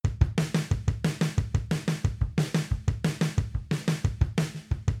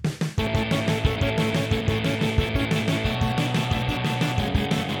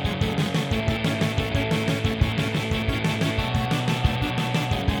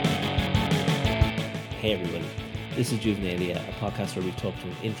Hey everyone, this is Juvenalia, a podcast where we talk to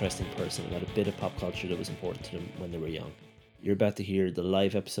an interesting person about a bit of pop culture that was important to them when they were young. You're about to hear the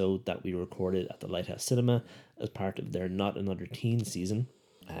live episode that we recorded at the Lighthouse Cinema as part of their Not Another Teen season.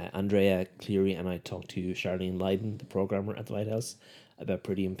 Andrea Cleary and I talked to Charlene Lydon, the programmer at the Lighthouse, about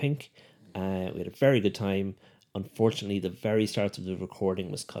Pretty in Pink. We had a very good time. Unfortunately, the very start of the recording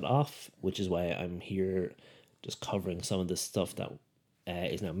was cut off, which is why I'm here just covering some of the stuff that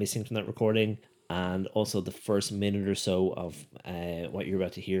is now missing from that recording. And also the first minute or so of what you're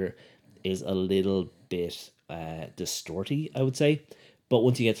about to hear is a little bit distorty, I would say. But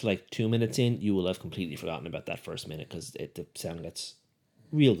once you get to like 2 minutes in, you will have completely forgotten about that first minute because the sound gets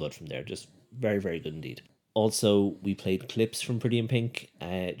real good from there. Just very, very good indeed. Also, we played clips from Pretty in Pink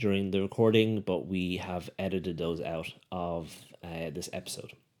during the recording, but we have edited those out of this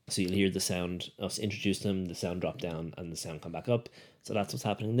episode. So you'll hear the sound, us introduce them, the sound drop down, and the sound come back up. So that's what's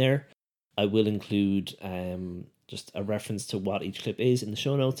happening there. I will include just a reference to what each clip is in the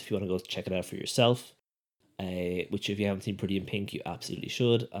show notes if you want to go check it out for yourself. Which, if you haven't seen Pretty in Pink, you absolutely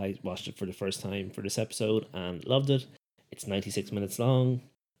should. I watched it for the first time for this episode and loved it. It's 96 minutes long.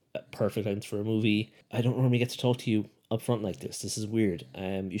 Perfect length for a movie. I don't normally get to talk to you up front like this. This is weird.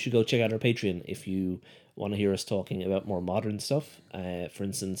 You should go check out our Patreon if you want to hear us talking about more modern stuff. For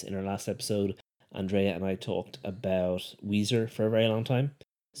instance, in our last episode, Andrea and I talked about Weezer for a very long time.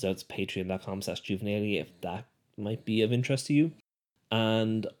 So it's patreon.com/juvenalia if that might be of interest to you.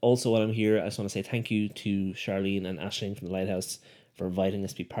 And also while I'm here, I just want to say thank you to Charlene and Aisling from the Lighthouse for inviting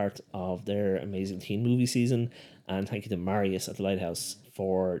us to be part of their amazing teen movie season. And thank you to Marius at the Lighthouse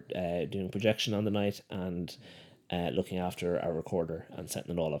for doing projection on the night and looking after our recorder and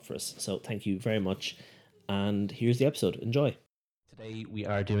setting it all up for us. So thank you very much. And here's the episode. Enjoy. Today we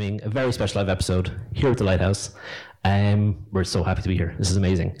are doing a very special live episode here at the Lighthouse. We're so happy to be here. This is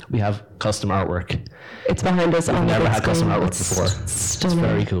amazing. We have custom artwork. It's behind us. We've never had custom artwork before. It's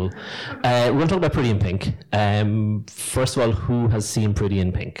very cool. We're going to talk about Pretty in Pink. First of all, who has seen Pretty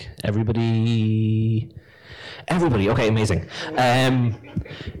in Pink? Everybody. Okay, amazing. And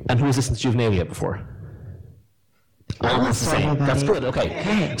who has listened to Juvenalia before? Almost the same. That's good.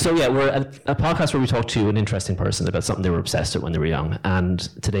 Okay. So yeah, we're a podcast where we talk to an interesting person about something they were obsessed with when they were young. And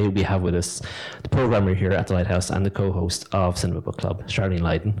today we have with us the programmer here at the Lighthouse and the co-host of Cinema Book Club, Charlene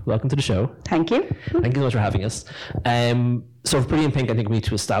Lydon. Welcome to the show. Thank you. Thank you so much for having us. So for Pretty in Pink, I think we need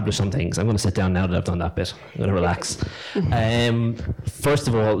to establish some things. I'm going to sit down now that I've done that bit. I'm going to relax. First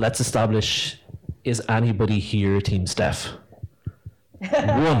of all, let's establish, is anybody here Team Steph?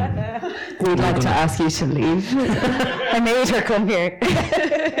 One. We'd like to ask you to leave. I made her come here.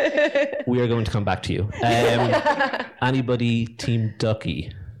 We are going to come back to you. Anybody Team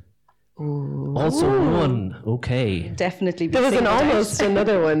Ducky? Ooh. Also one. Okay. Definitely. There was almost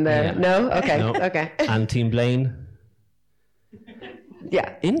another one there. Yeah. No? Okay. No. Okay. And Team Blaine?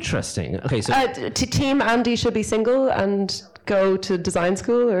 Yeah. Interesting. Okay, so Team Andy should be single and go to design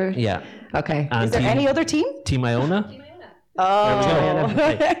school, or yeah. Okay. And Is there any other team? Team Iona? Oh. There we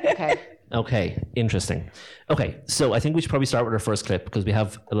go. Okay. Okay, interesting. Okay, so I think we should probably start with our first clip because we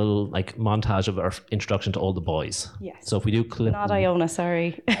have a little like montage of our introduction to all the boys. Yes. So if we do clip, Not Iona,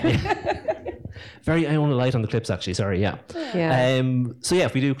 sorry. very Iona light on the clips actually. Sorry, yeah. Yeah. So yeah,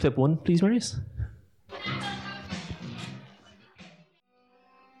 if we do clip one, please, Marius.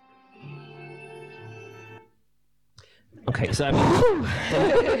 Okay, so I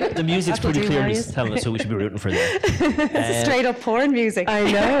mean, the music's pretty clearly telling us who we should be rooting for there. It's straight up porn music.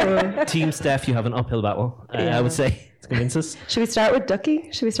 I know. Team Steph, you have an uphill battle, I would say, to convince us. Should we start with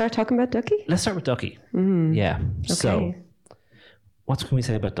Ducky? Should we start talking about Ducky? Let's start with Ducky. Yeah. So, what can we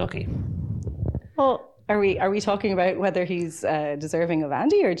say about Ducky? Well, are we talking about whether he's deserving of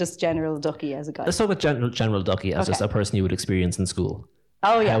Andy or just general Ducky as a guy? Let's talk about general Ducky as just a person you would experience in school.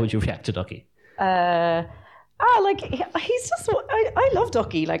 Oh yeah. How would you react to Ducky? Like he's just I love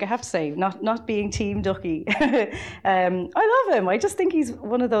Ducky, like I have to say, not being Team Ducky. I love him. I just think he's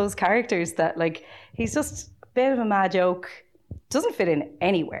one of those characters that like he's just a bit of a mad joke, doesn't fit in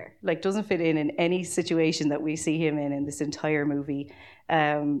anywhere, like doesn't fit in any situation that we see him in this entire movie.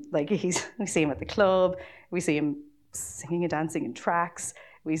 Like we see him at the club, we see him singing and dancing in tracks,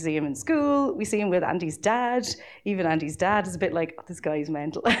 we see him in school, we see him with Andy's dad. Even Andy's dad is a bit like, oh, this guy's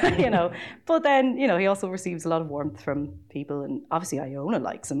mental, you know. But then, you know, he also receives a lot of warmth from people, and obviously Iona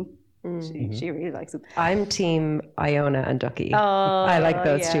likes him. She really likes him. I'm team Iona and Ducky. Oh, I like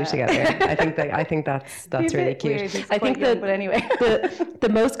those two yeah. together. I think that's He's a really bit cute. weird. He's I think quite young, that but anyway. the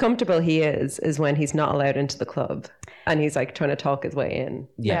most comfortable he is when he's not allowed into the club and he's like trying to talk his way in.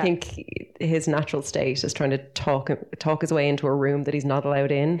 Yeah. I think his natural state is trying to talk his way into a room that he's not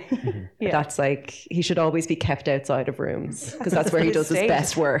allowed in. Yeah. That's like, he should always be kept outside of rooms because that's where he does his stage.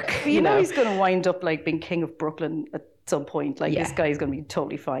 best work. But you know he's going to wind up like being king of Brooklyn at some point. Like Yeah. this guy's going to be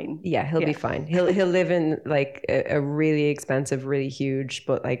totally fine. Yeah, he'll be fine. He'll live in like a really expensive, really huge,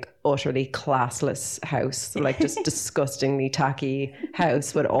 but like utterly classless house, like just disgustingly tacky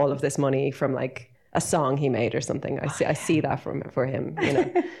house with all of this money from like a song he made or something. I see that for him. You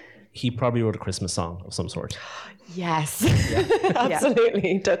know. He probably wrote a Christmas song of some sort. Yes,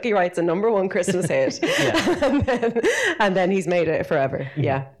 absolutely. Ducky writes a #1 Christmas hit, and then he's made it forever.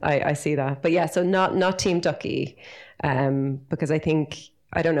 Yeah, I see that. But yeah, so not Team Ducky, because I think,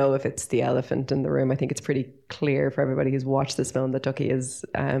 I don't know if it's the elephant in the room. I think it's pretty clear for everybody who's watched this film that Ducky is,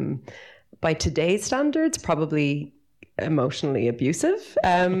 by today's standards, probably emotionally abusive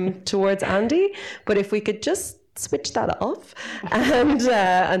towards Andy. But if we could just switch that off and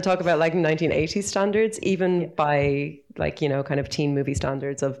talk about like 1980s standards, even by like, you know, kind of teen movie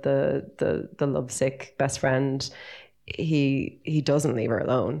standards of the lovesick best friend, he doesn't leave her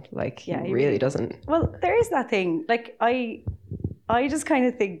alone. Like he really doesn't. Well, there is that thing. Like I just kind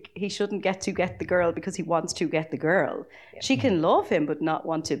of think he shouldn't get the girl because he wants to get the girl. Yeah. She can love him but not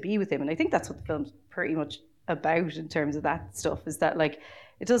want to be with him, and I think that's what the film's pretty much about in terms of that stuff. Is that like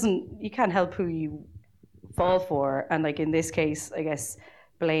you can't help who you fall for, and like in this case, I guess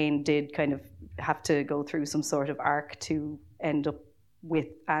Blaine did kind of have to go through some sort of arc to end up with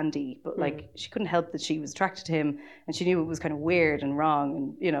Andy, but like she couldn't help that she was attracted to him, and she knew it was kind of weird and wrong,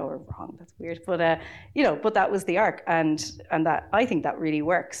 and you know, or wrong, that's weird, but you know, but that was the arc, and that, I think that really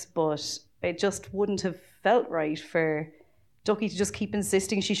works, but it just wouldn't have felt right for Ducky to just keep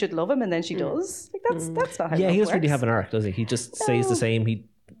insisting she should love him, and then she does. Like that's not how he love doesn't really works. have an arc, does he? He just stays the same. He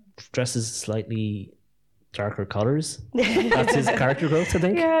dresses slightly darker colours. That's his character growth, I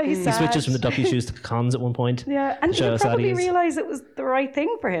think. Yeah, he's he switches sad. from the Ducky shoes to cons at one point. Yeah, and Show he'll us how he probably is. realise it was the right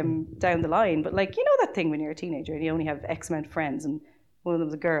thing for him down the line. But like, you know that thing when you're a teenager and you only have X amount of friends and one of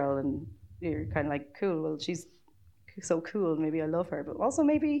them's a girl and you're kind of like, cool, well, she's so cool, maybe I love her. But also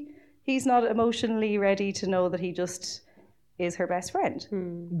maybe he's not emotionally ready to know that he just is her best friend. You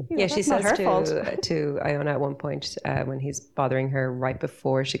know, Yeah, she that's not says her fault. to Iona at one point when he's bothering her right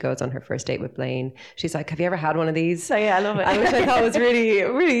before she goes on her first date with Blaine, she's like, have you ever had one of these? So yeah, I love it. Which I thought was really,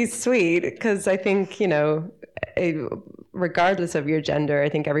 really sweet, because I think, you know, regardless of your gender, I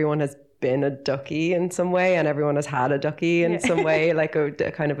think everyone has been a Ducky in some way, and everyone has had a Ducky in some way, like a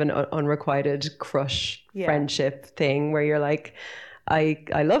kind of an unrequited crush friendship thing where you're like,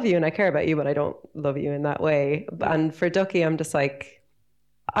 I love you and I care about you, but I don't love you in that way. And for Ducky, I'm just like,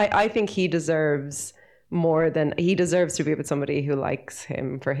 I think he deserves more than, he deserves to be with somebody who likes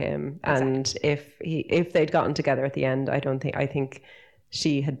him for him. Exactly. And if they'd gotten together at the end, I think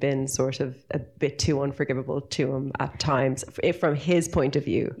she had been sort of a bit too unforgivable to him at times, from his point of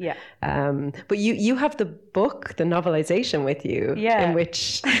view. Yeah. But you have the book, the novelization with you, in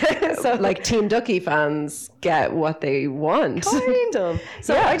which So, like Team Ducky fans get what they want. Kind of.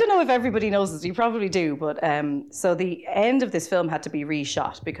 So I don't know if everybody knows this. You probably do, but so the end of this film had to be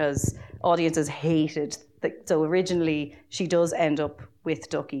reshot because audiences hated. So originally she does end up with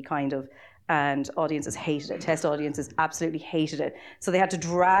Ducky, kind of, and audiences hated it. Test audiences absolutely hated it. So they had to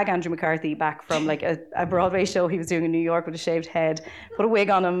drag Andrew McCarthy back from like a Broadway show he was doing in New York with a shaved head, put a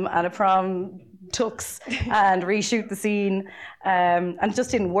wig on him and a prom tux, and reshoot the scene, and it just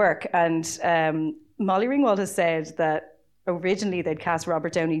didn't work. And Molly Ringwald has said that originally they'd cast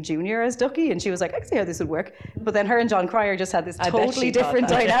Robert Downey Jr. as Ducky, and she was like, I can see how this would work. But then her and John Cryer just had this totally different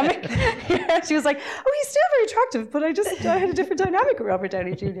dynamic. Yeah, she was like, oh, he's still very attractive, but I had a different dynamic with Robert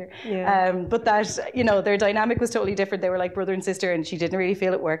Downey Jr. Yeah. But that, you know, their dynamic was totally different. They were like brother and sister, and she didn't really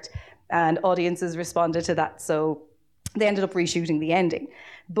feel it worked. And audiences responded to that. So they ended up reshooting the ending.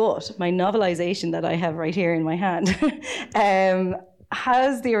 But my novelization that I have right here in my hand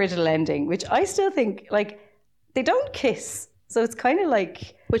has the original ending, which I still think, like, they don't kiss. So it's kind of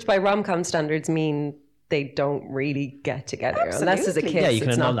like... Which by rom-com standards mean they don't really get together. Absolutely. Unless there's a kiss, Yeah, you can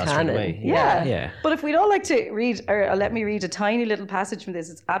it's annul not that straight canon. away. Yeah. But if we'd all like to read, or let me read a tiny little passage from this,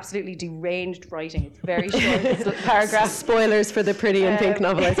 it's absolutely deranged writing. It's very short, this little paragraph. Spoilers for the Pretty in Pink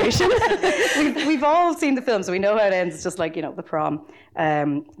novelization. We've all seen the film, so we know how it ends. It's just like, you know, the prom.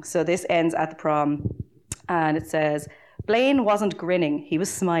 So this ends at the prom, and it says, Blaine wasn't grinning, he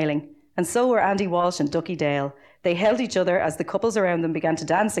was smiling. And so were Andy Walsh and Ducky Dale. They held each other as the couples around them began to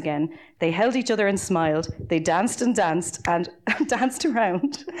dance again. They held each other and smiled. They danced and danced and danced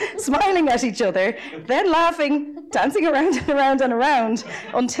around, smiling at each other, then laughing, dancing around and around and around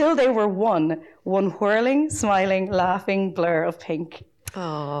until they were one whirling, smiling, laughing blur of pink.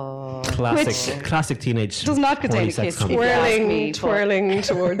 Oh, classic teenage. Does not contain a sex kiss. comedy. Twirling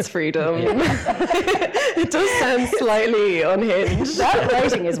towards freedom. It does sound slightly unhinged. That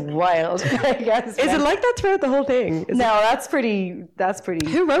writing is wild, I guess. Is it like that throughout the whole thing? That's pretty.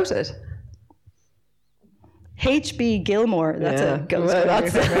 Who wrote it? H.B. Gilmore. That's a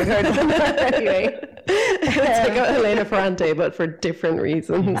ghostwriter. That's Anyway. It's like Elena Ferrante, but for different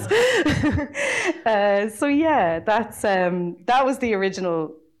reasons. So yeah, that was the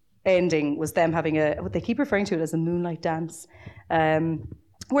original ending. Was them having what they keep referring to it as a moonlight dance,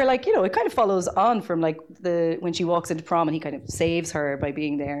 where like it kind of follows on from like when she walks into prom and he kind of saves her by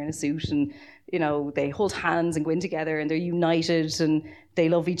being there in a suit, and they hold hands and go in together and they're united and they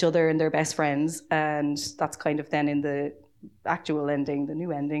love each other and they're best friends, and that's kind of then in the actual ending, the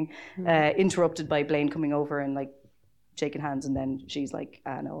new ending, interrupted by Blaine coming over and like shaking hands, and then she's like,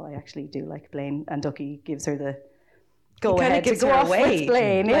 no, I actually do like Blaine, and Ducky gives her the go ahead to go off with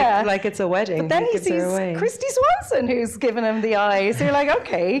Blaine, like it's a wedding. But then he sees Christy Swanson who's giving him the eye, so you're like,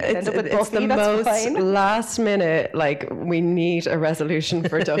 okay, end up with Buffy, it's the that's most fine. last minute, like we need a resolution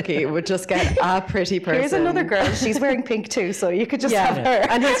for Ducky. We'll just get a pretty person. Here's another girl, she's wearing pink too, so you could just have her.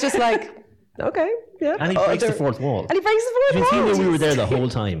 And he's just like, okay, yeah. And he breaks the fourth wall. And he breaks the fourth wall. He knew we were there the whole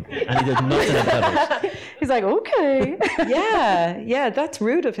time, and he did nothing about it. He's like, okay. Yeah, that's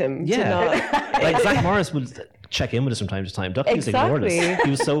rude of him. Yeah. Like Zach Morris would check in with us from time to time. Ducky just ignored us. He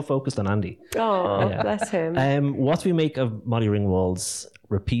was so focused on Andy. Oh, bless him. What do we make of Molly Ringwald's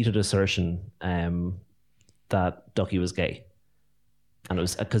repeated assertion that Ducky was gay? And it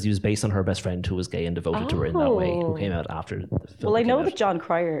was because he was based on her best friend who was gay and devoted to her in that way, who came out after the film. Well, I know that John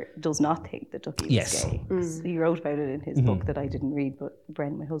Cryer does not think that Ducky was gay. He wrote about it in his book that I didn't read, but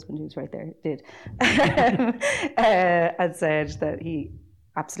Brent, my husband, who's right there, did. And said that he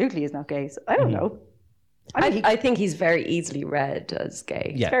absolutely is not gay. So I don't know. I think he's very easily read as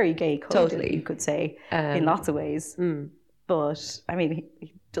gay. He's very gay coded, Totally. you could say, in lots of ways. But, I mean,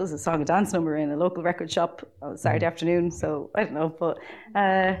 he does a song and dance number in a local record shop on Saturday afternoon, so I don't know. But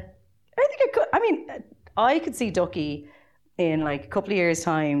I think I could see Ducky in like a couple of years'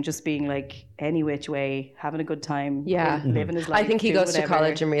 time just being like any which way, having a good time, living his life. I think he goes to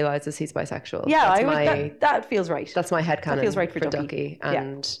college and realizes he's bisexual. Yeah, that feels right. That's my headcanon. That feels right for Ducky.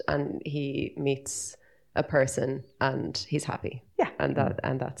 And he meets a person and he's happy. Yeah. And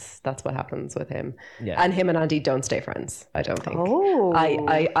that's what happens with him. Yeah. And him and Andy don't stay friends, I don't think. Oh.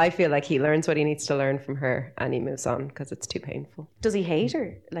 I feel like he learns what he needs to learn from her and he moves on because it's too painful. Does he hate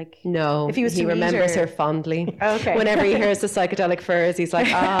her? Like, no. If he remembers her fondly. Okay. Whenever he hears the psychedelic furs, he's like,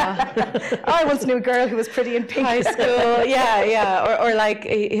 I once knew a girl who was pretty in pink. High school. Yeah. Or like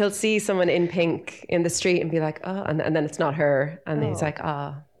he'll see someone in pink in the street and be like, oh, and then it's not her. And he's like,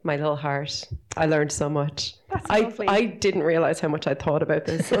 my little heart. I learned so much. That's lovely. I didn't realize how much I thought about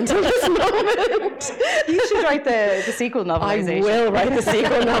this until this moment. You should write the sequel novelization. I will write the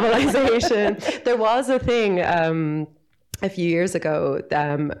sequel novelization. There was a thing a few years ago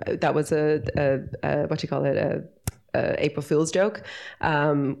that was a what do you call it, April Fool's joke,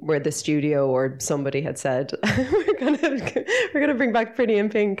 where the studio or somebody had said we're gonna bring back Pretty in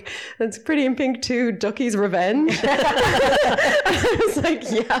Pink. It's Pretty in Pink 2, Ducky's Revenge. I was like,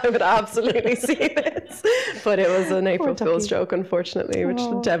 yeah, I would absolutely see this, but it was an April Fool's joke, unfortunately, which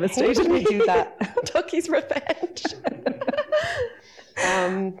devastated me. Do that. Ducky's Revenge.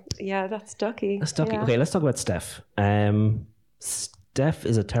 That's Ducky. That's Ducky. Yeah. Okay, let's talk about Steph. Steph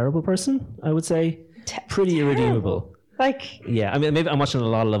is a terrible person, I would say. Pretty irredeemable. Like, yeah, I mean, maybe I'm watching a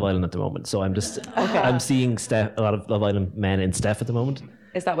lot of Love Island at the moment, so I'm just I'm seeing a lot of Love Island men in Steph at the moment.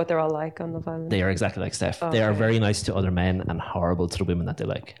 Is that what they're all like on Love Island? They are exactly like Steph. They are very nice to other men and horrible to the women that they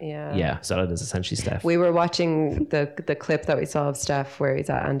like. Yeah. So that is essentially Steph. We were watching the clip that we saw of Steph where he's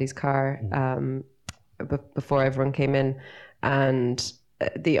at Andy's car before everyone came in, and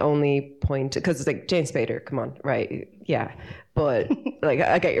the only point, because it's like Jane Spader, come on, right? Yeah, but like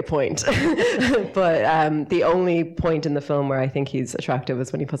I get your point. But the only point in the film where I think he's attractive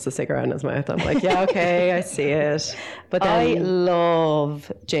is when he puts the cigarette in his mouth. I'm like, yeah, okay, I see it. But then, I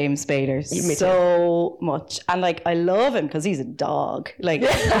love James Spader so much, and like I love him because he's a dog. Like the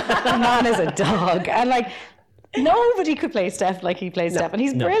man is a dog, and like nobody could play Steph like he plays Steph, and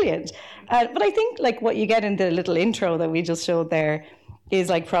he's brilliant. But I think like what you get in the little intro that we just showed there is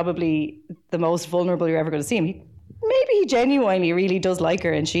like probably the most vulnerable you're ever going to see him. Maybe he genuinely really does like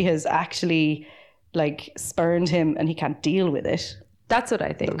her, and she has actually like spurned him and he can't deal with it. That's what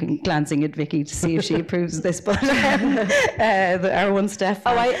I think. Glancing at Vicky to see if she approves of this, but our one Steph.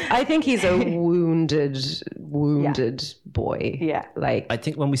 I think he's a wounded boy. Yeah. Like, I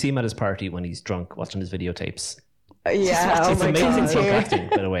think when we see him at his party when he's drunk watching his videotapes, yeah. it's amazing drunk acting,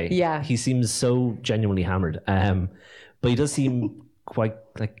 by the way. Yeah. He seems so genuinely hammered. But he does seem quite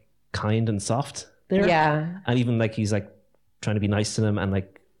like kind and soft there. Yeah. And even like he's like trying to be nice to them and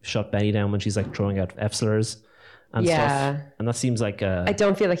like shut Benny down when she's like throwing out F slurs and stuff. And that seems like I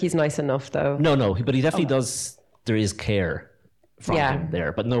don't feel like he's nice enough though. No, but he definitely does. There is care from him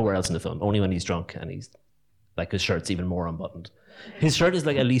there, but nowhere else in the film. Only when he's drunk and he's like his shirt's even more unbuttoned. His shirt is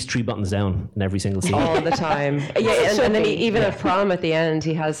like at least 3 buttons down in every single scene. All the time. And then even at prom at the end,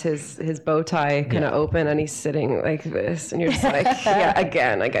 he has his bow tie kind of open and he's sitting like this. And you're just like, yeah,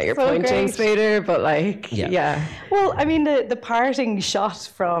 again, I get your point, James Spader, but like, yeah. Well, I mean, the parting shot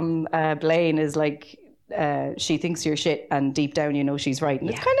from Blaine is like, she thinks you're shit and deep down you know she's right. And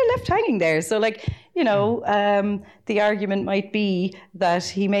it's kind of left hanging there. So like, you know, the argument might be that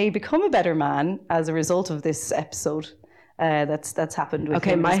he may become a better man as a result of this episode. That's happened with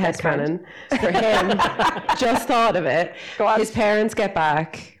him. My headcanon for him, just thought of it. His parents get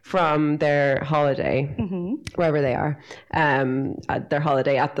back from their holiday, wherever they are, at their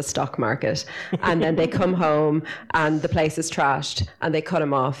holiday at the stock market. And then they come home and the place is trashed and they cut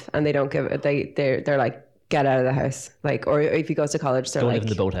him off and they don't give it, they're like, get out of the house. Like, or if he goes to college, they're Don't like, live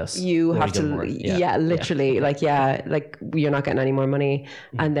in the boathouse. You have to, literally, like you're not getting any more money.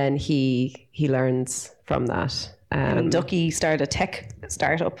 And then he learns from that. And Ducky started a tech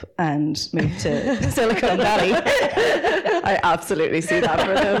startup and moved to Silicon Valley. I absolutely see that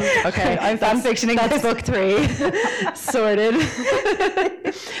for them. Okay, I'm fan fictioning. That's book 3 sorted.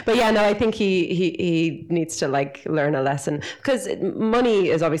 But yeah, no, I think he needs to like learn a lesson because money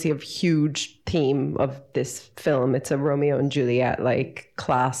is obviously a huge theme of this film. It's a Romeo and Juliet like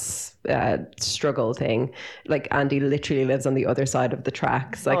class struggle thing. Like Andy literally lives on the other side of the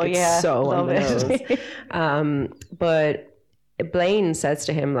tracks. Like it's so on the nose. But Blaine says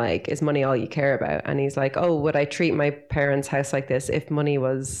to him, like, is money all you care about? And he's like, oh, would I treat my parents' house like this if money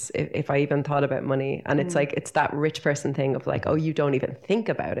was, if I even thought about money? And it's like, it's that rich person thing of like, oh, you don't even think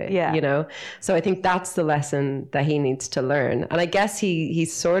about it, you know? So I think that's the lesson that he needs to learn. And I guess he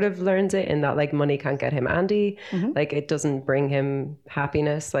sort of learns it in that like money can't get him Andy. Like it doesn't bring him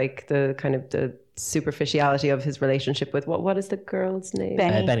happiness, like the kind of the superficiality of his relationship with what is the girl's name?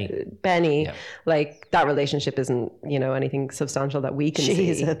 Benny. Yeah. Like that relationship isn't, you know, anything substantial that we can see.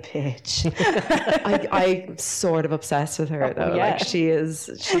 She's a bitch. I'm sort of obsessed with her though. Like she's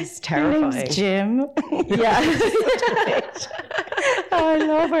terrifying. Her name's Jim. Yeah. I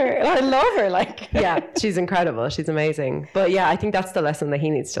love her. Like, yeah, she's incredible. She's amazing. But yeah, I think that's the lesson that he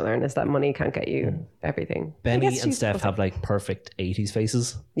needs to learn is that money can't get you everything. Benny and Steph have like perfect 80s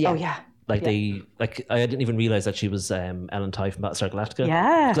faces. Yeah. Oh yeah. Like they, like I didn't even realize that she was Ellen Tighe from Battlestar Galactica.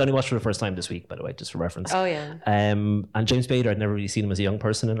 Yeah, because I only watched her for the first time this week, by the way, just for reference. Oh yeah. And James Spader, I'd never really seen him as a young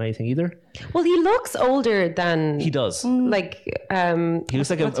person in anything either. Well, he looks older than he does. Like he looks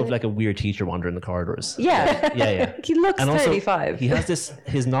like a weird teacher wandering the corridors. Yeah, yeah. He looks and 35. Also, he has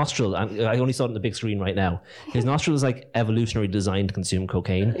his nostril, and I only saw it on the big screen right now. His nostril is like evolutionary designed to consume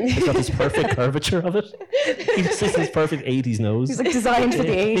cocaine. It's got this perfect curvature of it. He just has this perfect 80s nose. He's like designed for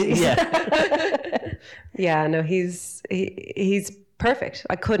the 80s. Yeah. Yeah, no, he's perfect.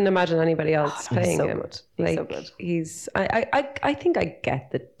 I couldn't imagine anybody else playing him. Good. Like, so good. I think I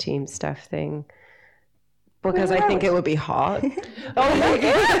get the team Steph thing because I think it would be hot.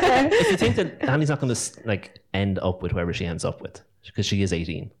 If you think that Annie's not going to like end up with whoever she ends up with because she is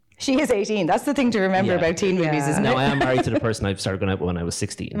 18. She is 18. That's the thing to remember about teen movies, isn't No, it? I am married to the person I started going out with when I was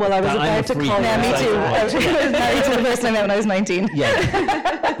 16. Well, I was about to call me too. I was married to the person I met when I was 19.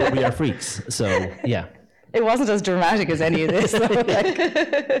 Yeah, but we are freaks, so yeah. It wasn't as dramatic as any of this.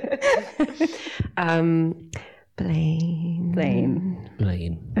 Blaine.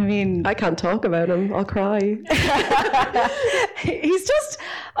 I mean, I can't talk about him. I'll cry. He's just,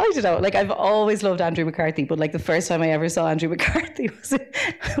 I don't know, like I've always loved Andrew McCarthy, but like the first time I ever saw Andrew McCarthy was in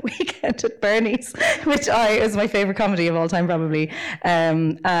Weekend at Bernie's, which is my favorite comedy of all time probably.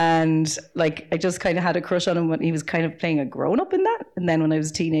 And like I just kind of had a crush on him when he was kind of playing a grown-up in that. And then when I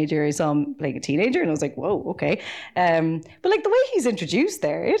was a teenager, I saw him playing a teenager and I was like, whoa, okay. But like the way he's introduced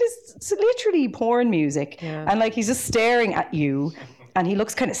there, it's literally porn music. Yeah. And like he's just staring at you and he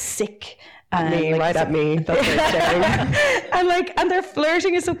looks kind of sick. Right at me. That's right. and their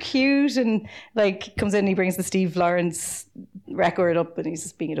flirting is so cute, and like comes in and he brings the Steve Lawrence record up and he's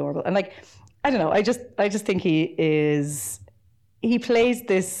just being adorable. And like, I don't know, I just think he plays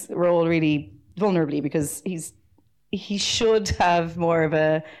this role really vulnerably because he should have more of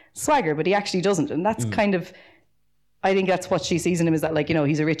a swagger, but he actually doesn't. And that's kind of, I think that's what she sees in him, is that like, you know,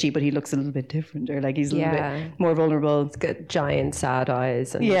 he's a Richie, but he looks a little bit different, or like he's a little bit more vulnerable. He's got giant sad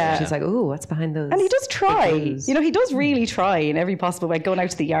eyes. And she's like, oh, what's behind those? And he does try. You know, he does really try in every possible way, going out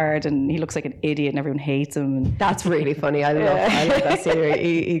to the yard and he looks like an idiot and everyone hates him. And that's really funny. I love that scene.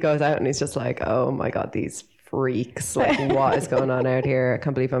 He goes out and he's just like, oh my God, these freaks, like what is going on out here? I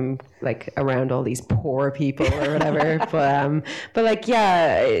can't believe I'm like around all these poor people or whatever. But like,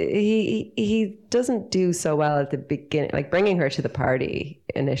 yeah, he doesn't do so well at the beginning. Like bringing her to the party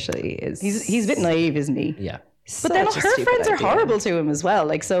initially is he's a bit naive, isn't he? Yeah. But then her friends are horrible to him as well.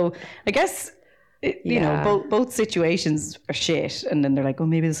 Like, so I guess you know, both situations are shit, and then they're like, oh,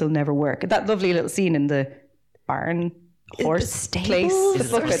 maybe this will never work. That lovely little scene in the barn. Horse place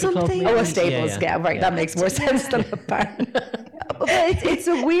or something. Oh, a stables. Yeah, right. That makes more sense than a barn. It's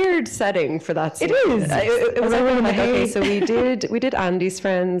a weird setting for that scene. It is. It was like, okay, so we did Andy's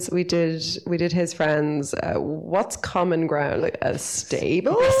friends, we did his friends. What's common ground? Like a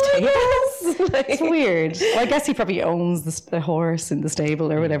stable? It's weird. Well, I guess he probably owns the horse in the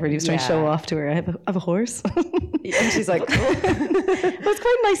stable or whatever. And he was trying to show off to her. I have a horse. And she's like, well, it's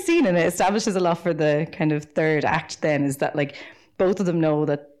quite a nice scene, and it establishes a lot for the kind of third act then, is that like both of them know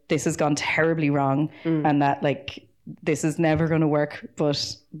that this has gone terribly wrong and that like this is never going to work,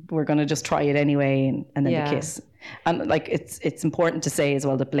 but we're going to just try it anyway, and then the kiss. And like it's important to say as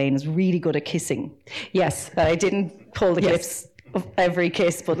well that Blaine is really good at kissing. Yes. That I didn't pull the clips of every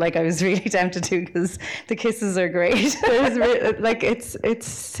kiss, but like I was really tempted to, because the kisses are great. Like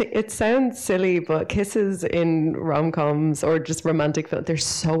it sounds silly, but kisses in rom-coms or just romantic films, they're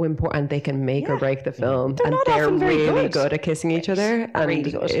so important. They can make or break the film. They're really good at kissing each other, and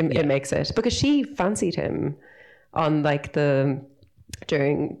really good. It makes it, because she fancied him on like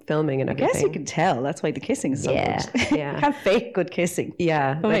during filming and everything. I guess you can tell. That's why the kissing is so good. Yeah. You can't fake good kissing.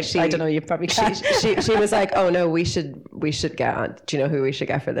 Yeah. Like I don't know, you probably can't. She was like, oh no, we should get on. Do you know who we should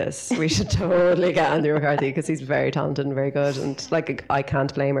get for this? We should totally get Andrew McCarthy, because he's very talented and very good, and like I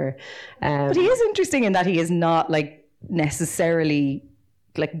can't blame her. But he is interesting in that he is not like necessarily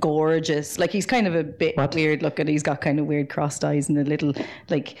like gorgeous. Like he's kind of a bit weird looking. He's got kind of weird crossed eyes and a little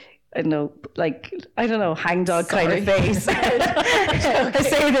like, I don't know, hangdog kind of face. I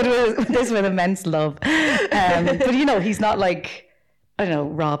say that with this with immense love. But you know, he's not like, I don't know,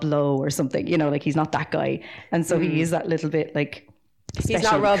 Rob Lowe or something, you know, like he's not that guy. And so he is that little bit like, he's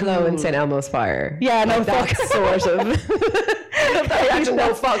not Rob Lowe in St. Elmo's Fire. Yeah, no, like fuck. Sort of.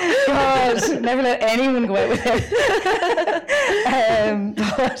 No, fuck. God, never let anyone go out with him.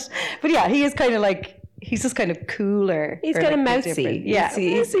 But yeah, he is kind of like, he's just kind of cooler. He's kind of mousy. Yeah.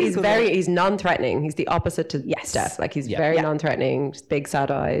 He's non-threatening. He's the opposite to Steph. Like he's very non-threatening, big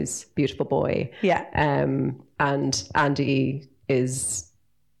sad eyes, beautiful boy. Yeah. And Andy is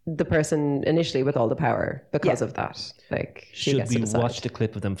the person initially with all the power because of that. Like, should we watch the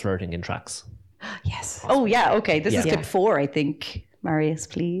clip of them flirting in tracks? Yes. Oh yeah, okay. This is clip 4, I think. Marius,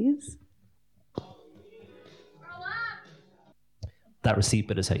 please. That receipt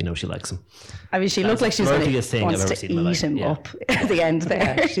bit is how you know she likes him. I mean, she looked like she was going to want to eat him up at the end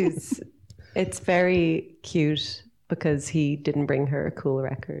there. It's very cute because he didn't bring her a cool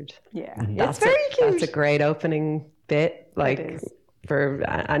record. Yeah, it's very cute. That's a great opening bit. Like for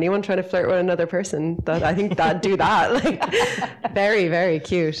anyone trying to flirt with another person, that I think that do that. Like very, very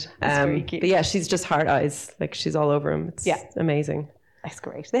cute. Very cute. But yeah, she's just heart eyes. Like she's all over him. It's amazing. That's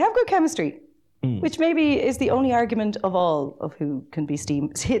great. They have good chemistry. Which maybe is the only argument of all of who can be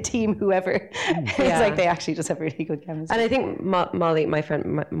team whoever. It's like they actually just have really good chemistry. And I think Molly, my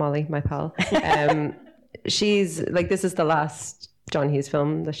friend, Molly, my pal, she's like, this is the last John Hughes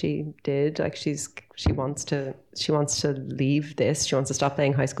film that she did. Like she wants to leave this. She wants to stop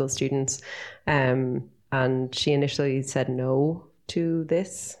playing high school students. And she initially said no to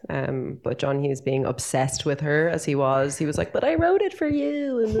this, but John Hughes, being obsessed with her as he was like, but I wrote it for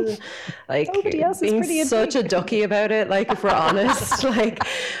you, and like nobody else is being such a ducky about it, like, if we're honest. Like,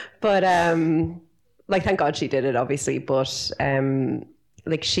 but like, thank God she did it, obviously, but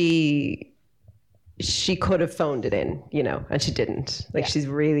like she could have phoned it in, you know, and she didn't. Like she's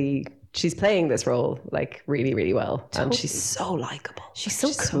playing this role like really, really well, and she's so likable. She's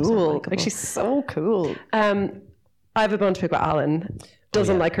so cool. Like she's so cool. I have a bone to pick with Alan.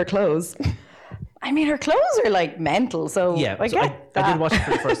 Doesn't like her clothes. I mean, her clothes are like mental. So yeah, I get that. I did watch it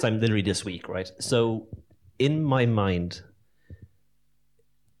for the first time literally this week, right? So in my mind,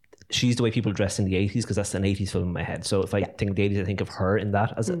 she's the way people dress in the 80s, because that's an 80s film in my head. So if I think of the 80s, I think of her in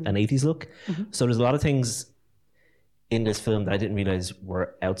that as an 80s look. So there's a lot of things in this film that I didn't realize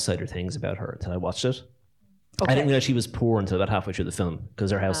were outsider things about her until I watched it. I didn't realize she was poor until about halfway through the film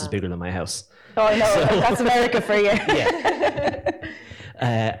because her house is bigger than my house. Oh, I know. That's America for you.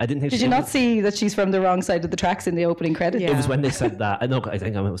 I didn't think. Did you not see that she's from the wrong side of the tracks in the opening credits? It was when they said that. I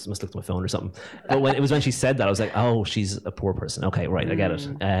think I must look at my phone or something. But when she said that, I was like, oh, she's a poor person. Okay, right, I get it.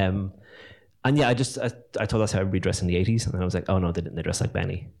 And yeah, I thought that's how everybody dressed in the 80s, and I was like, oh no, they didn't. They dressed like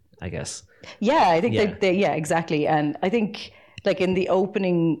Benny, I guess. Yeah, I think they exactly. And I think like in the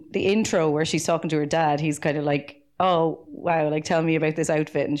intro where she's talking to her dad, he's kind of like, oh wow, like tell me about this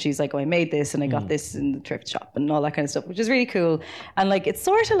outfit, and she's like, oh, I made this and I got this in the thrift shop and all that kind of stuff, which is really cool. And like it's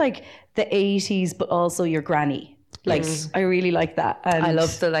sort of like the 80s but also your granny, like I really like that. And I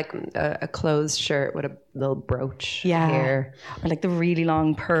love the like a closed shirt with a little brooch here, or like the really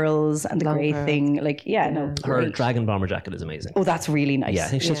long pearls and the grey thing, like her great. dragon bomber jacket is amazing. Oh, that's really nice. Yeah, I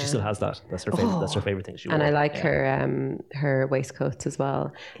think she still has that. That's her favorite. That's her favorite thing she wore. And I like her waistcoats as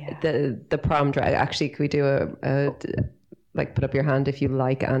well. The prom dress. Actually, could we do a like put up your hand if you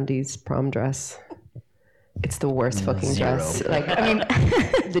like Andy's prom dress? It's the worst fucking dress. Like, I mean,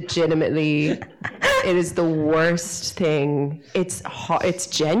 legitimately, it is the worst thing. It's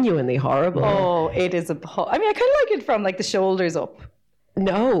genuinely horrible. Oh, it is I mean, I kind of like it from like the shoulders up.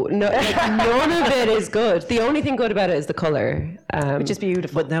 No, like, none of it is good. The only thing good about it is the color, which is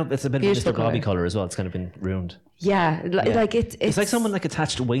beautiful. But now it's a bit of a Mr. Bobby color as well. It's kind of been ruined. Yeah, like it's like someone like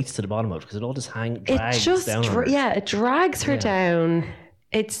attached weights to the bottom of it because it all just drags down. It drags her down.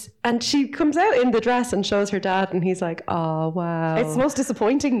 And she comes out in the dress and shows her dad, and he's like, "Oh wow!" It's the most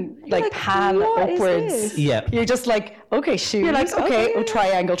disappointing, like pan upwards. Yeah, you're just like, okay, shoes. You're like, okay,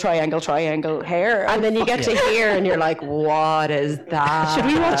 triangle, hair, and then you get to here, and you're like, "What is that?" Should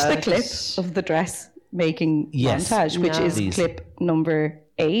we watch the clip of the dress making montage, which is clip number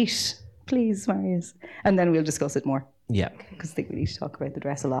 8, please, Marius, and then we'll discuss it more. Yeah, because I think we need to talk about the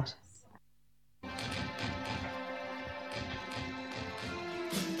dress a lot.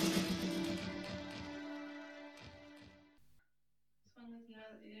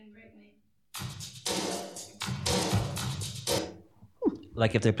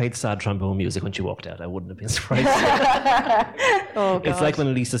 Like if they played sad trombone music when she walked out, I wouldn't have been surprised. Oh, God. It's like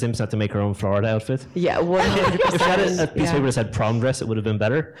when Lisa Simpson had to make her own Florida outfit. Yeah, 100%. If she had a piece of paper that said prom dress, it would have been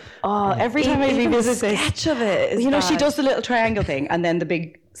better. Oh, every time I revisit this sketch of it, she does the little triangle thing and then the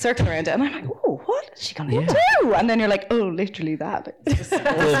big circle around it, and I'm like, oh, what is she gonna do? And then you're like, oh, literally that.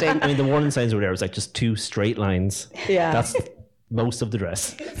 I mean, the warning signs were there. It was like just 2 straight lines. Yeah, that's most of the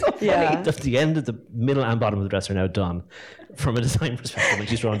dress. So funny. The end of the middle and bottom of the dress are now done from a design perspective when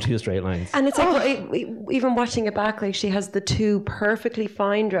she's drawn 2 straight lines. And it's like, even watching it back, like she has the 2 perfectly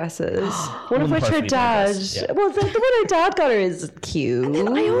fine dresses. One of which her dad, well, the one her dad got her is cute. And then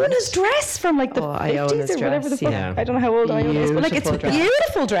Iona's dress from like the 50s or whatever the fuck. I don't know how old Iona is, but like it's a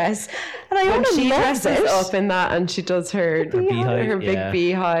beautiful dress. And Iona loves it. Up in that, and she does her big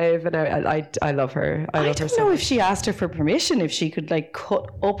beehive, and I love her. I don't know if she asked her for permission, if she could like cut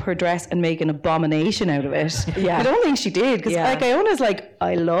up her dress and make an abomination out of it. Yeah, I don't think she did, because like Iona's like,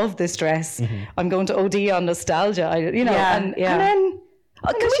 I love this dress. I'm going to OD on nostalgia. And then.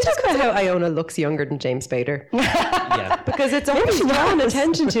 Can we talk about how Iona looks younger than James Spader? Because it's always drawn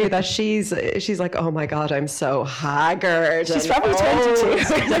attention to that she's like, oh my God, I'm so haggard. She's probably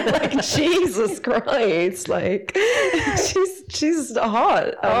 22. Like, Jesus Christ, like she's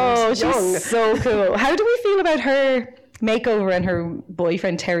hot. She's so cool. How do we feel about her makeover and her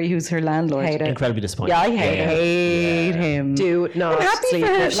boyfriend Terry, who's her landlord? Incredibly disappointed. Yeah, I hate him. Do not. I'm happy sleep for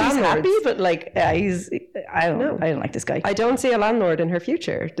her. with She's landlords. happy, but like I don't like this guy. I don't see a landlord in her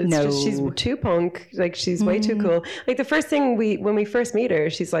future. She's too punk. Like she's way too cool. Like the first thing when we first meet her,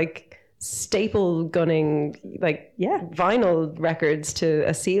 she's like staple gunning like vinyl records to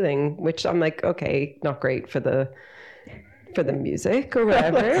a ceiling, which I'm like, okay, not great for the music or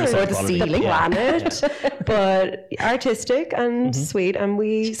whatever, or the ceiling, planet, but artistic and sweet, and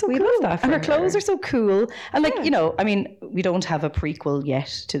we love that. And her clothes are so cool, and like I mean, we don't have a prequel yet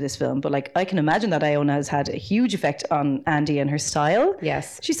to this film, but like I can imagine that Iona has had a huge effect on Andy and her style.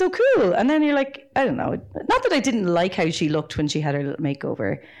 Yes, she's so cool, and then you're like, I don't know, not that I didn't like how she looked when she had her little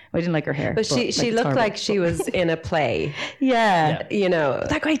makeover. I didn't like her hair, but she looked like she was in a play. Yeah, you know,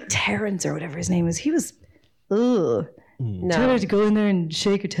 that guy Terrence or whatever his name was, he was, ugh. No. Tell her to go in there and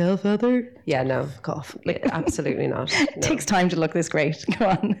shake her tail feather. Yeah, no. Fuck off. Like, absolutely not. No. It takes time to look this great. Come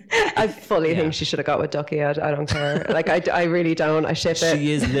on. I fully think she should have got with Ducky. I don't care. Like, I really don't. I ship it.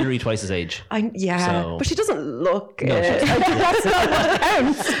 She is literally twice his age. So. But she doesn't look No, it. That's not what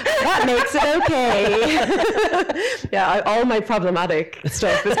counts. That makes it okay. Yeah, all my problematic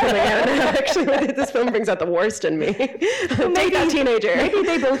stuff is coming out now. Actually, this film brings out the worst in me. Take that teenager. Maybe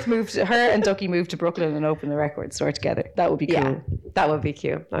they both moved, her and Ducky moved to Brooklyn and opened the record store together. That would be cool. Yeah, that would be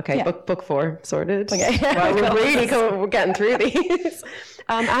cute. Okay, Yeah. book 4 sorted. Okay. Well, we're getting through these.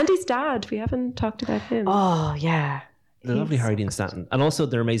 Andy's dad, we haven't talked about him. Oh, yeah. The lovely Harry Dean Stanton. And also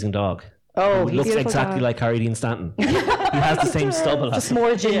their amazing dog. Oh, He looks beautiful exactly dog. like Harry Dean Stanton. He has the same stubble. Just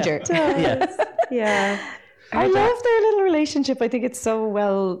more ginger. Yeah. Yeah. I love their little relationship. I think it's so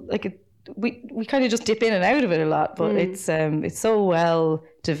well, like we kind of just dip in and out of it a lot, but it's so well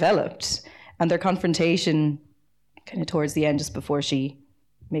developed, and their confrontation kind of towards the end, just before she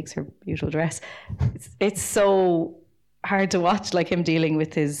makes her beautiful dress, it's so hard to watch, like him dealing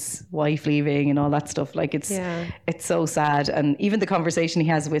with his wife leaving and all that stuff. Like it's so sad, and even the conversation he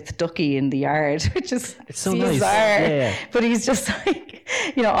has with Ducky in the yard, which is so bizarre. nice. Yeah. But he's just like,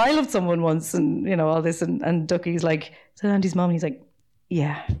 I loved someone once, and all this, and Ducky's like, so Andy's mom, and he's like,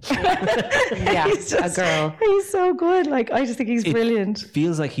 yeah. Yeah, a girl. He's so good. Like, I just think he's brilliant.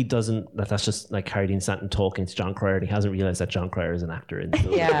 Feels like he doesn't, that's just like Harry Dean Stanton talking to John Cryer, and he hasn't realised that John Cryer is an actor in the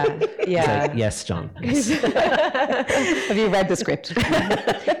film. Yeah. Like, yes, John. Yes. Have you read the script?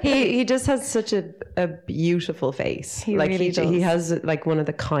 He just has such a beautiful face. He like really does. he has like one of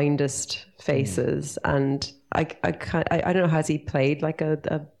the kindest faces, and I don't know, has he played like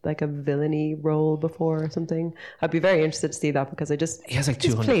a villainy role before or something? I'd be very interested to see that, because He has like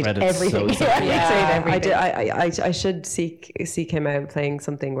 200 played credits. everything. So it's like, I should seek him out playing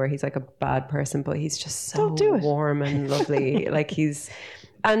something where he's like a bad person, but he's just so Don't do it. warm and lovely. Like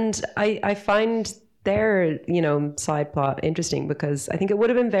and I find their side plot interesting, because I think it would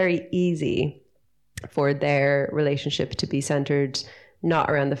have been very easy for their relationship to be centered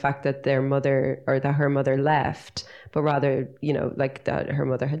not around the fact that their mother, or that her mother left, but rather, like that her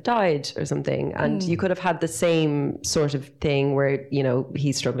mother had died or something. And you could have had the same sort of thing where,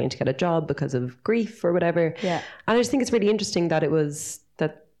 he's struggling to get a job because of grief or whatever. Yeah. And I just think it's really interesting that it was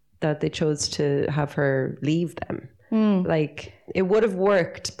that they chose to have her leave them. Like, it would have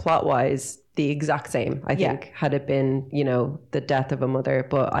worked plot-wise the exact same, I think, had it been, the death of a mother.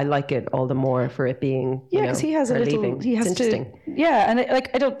 But I like it all the more for it being, because he has her a little. leaving. He has it's interesting. And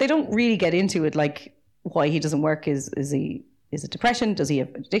they don't really get into it, like why he doesn't work. Is it depression? Does he have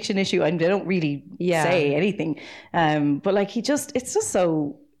an addiction issue? And they don't really say anything. But like it's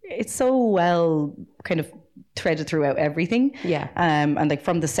so well kind of threaded throughout everything. Yeah. And like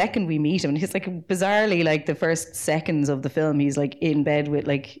from the second we meet him, he's like bizarrely, like the first seconds of the film, he's like in bed with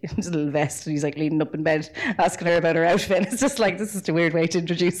like his little vest, and he's like leaning up in bed asking her about her outfit. It's just like, this is a weird way to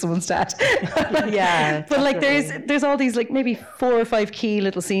introduce someone's dad. Yeah. But like there's all these like maybe 4 or 5 key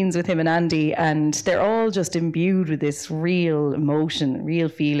little scenes with him and Andy, and they're all just imbued with this real emotion, real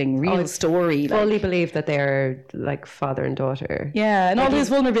feeling, real story. Like, Fully believe that they're like father and daughter. yeah, and all these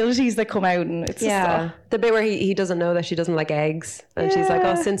vulnerabilities that come out, and it's just, The bit where he doesn't know that she doesn't like eggs, and she's like,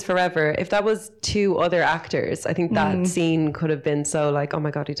 oh, since forever. If that was 2 other actors, I think that scene could have been so like, oh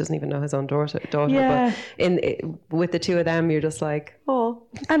my God, he doesn't even know his own daughter. Yeah. But with the 2 of them, you're just like, oh.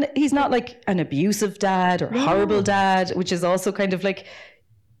 and he's not like an abusive dad or horrible dad, which is also kind of like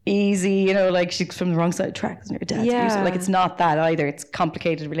easy, like she's from the wrong side of the tracks and her dad's abusive. Like, it's not that either. It's a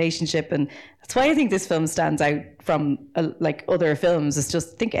complicated relationship, and that's why I think this film stands out from like other films. It's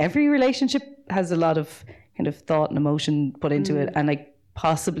just, I think every relationship has a lot of kind of thought and emotion put into it, and like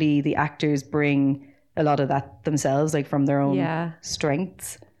possibly the actors bring a lot of that themselves, like from their own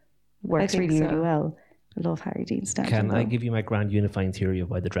strengths. Works really, really well. I love Harry Dean Stanton. Can I give you my grand unifying theory of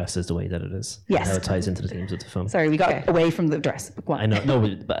why the dress is the way that it is? Yes. How it ties into the themes of the film. Sorry, we got away from the dress. But go on. I know.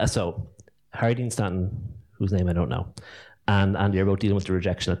 No, but so Harry Dean Stanton, whose name I don't know, and Andy are both dealing with the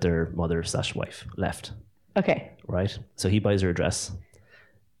rejection that their mother/wife left. Okay. Right? So he buys her a dress.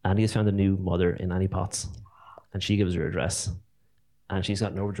 Andy has found a new mother in Annie Potts, and she gives her a dress. And she's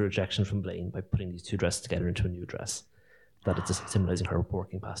gotten over the rejection from Blaine by putting these 2 dresses together into a new dress. That it's just symbolising her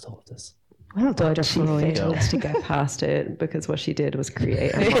working past all of this. Well done, But she failed to get past it, because what she did was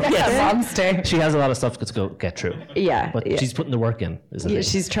create a monster. She has a lot of stuff to go get through. But she's putting the work in, isn't it?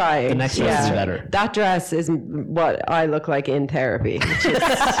 She's trying. The next dress is better. That dress is what I look like in therapy.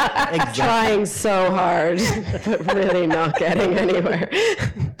 Just trying so hard, but really not getting anywhere.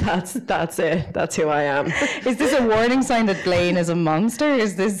 That's it. That's who I am. Is this a warning sign that Blaine is a monster?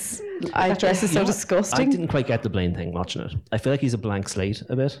 Is this That dress is so I disgusting. didn't quite get the Blaine thing watching it. I feel like he's a blank slate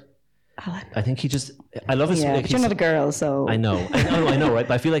a bit. I think he just. I love his. Yeah, like, but you're not a girl, so I know, right?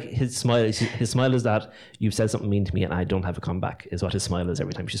 But I feel like his smile is that you've said something mean to me and I don't have a comeback. Is what his smile is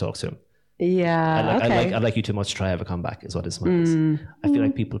every time she talks to him. Yeah. I like you too much to try have a comeback. Is what his smile is. I feel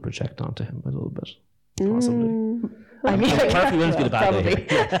like people project onto him a little bit, possibly. I mean, Perfect wouldn't be the bad probably.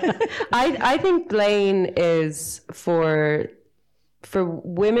 day. I think Blaine is for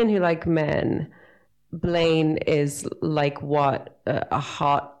women who like men. Blaine is like what a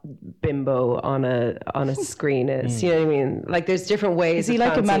hot bimbo on a screen is. You know what I mean? Like there's different ways. Is he of like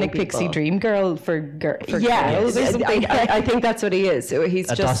a fancying manic people. pixie dream girl for Yeah, girls or something? I think that's what he is. So he's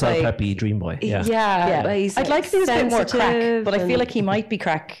A just docile, like preppy dream boy. Yeah. yeah. But he's I'd like to see a bit more crack, sensitive but I feel and- like he might be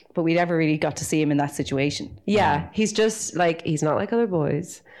crack, but we never really got to see him in that situation. Yeah, he's just like he's not like other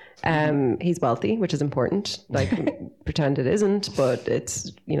boys. He's wealthy, which is important. Like pretend it isn't, but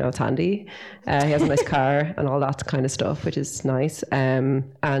it's it's handy. He has a nice car and all that kind of stuff, which is nice.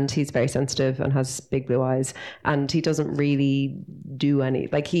 And he's very sensitive and has big blue eyes. And he doesn't really do any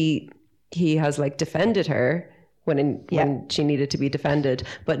like he has like defended her when she needed to be defended,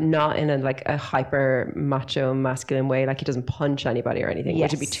 but not in a hyper macho masculine way. Like he doesn't punch anybody or anything, which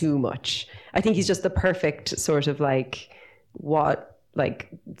would be too much. I think he's just the perfect sort of like what like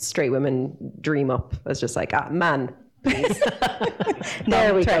straight women dream up as just like man. Please.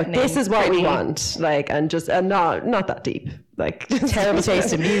 There we go. This is what we want. Like and not that deep. Like Terrible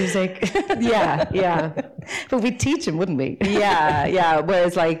taste in music. yeah. But we'd teach him, wouldn't we? Yeah.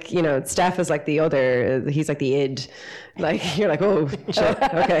 Whereas like, Steph is like the other, he's like the id. Like you're like, oh shit,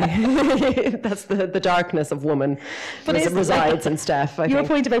 okay. That's the darkness of woman. But it resides in Steph. I Your think.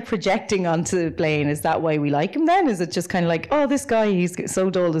 point about projecting onto Blaine, is that why we like him then? Is it just kind of like, oh, this guy, he's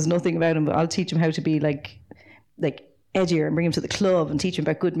so dull, there's nothing about him, but I'll teach him how to be like edgier and bring him to the club and teach him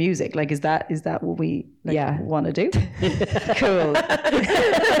about good music. Like, is that what we want to do? Cool.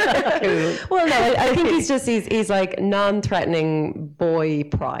 Well, no, I think he's like non-threatening boy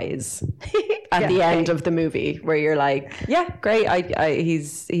prize at the end of the movie, where you're like, yeah, great. I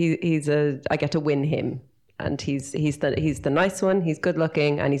get to win him, and he's the nice one. He's good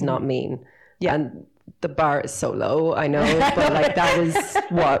looking and he's not mean. Yeah. And the bar is so low, I know, but like that is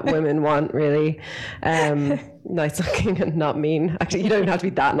what women want, really. Nice looking and not mean. Actually, you don't even have to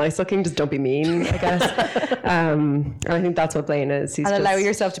be that nice looking, just don't be mean, I guess. And I think that's what Blaine is. He's allow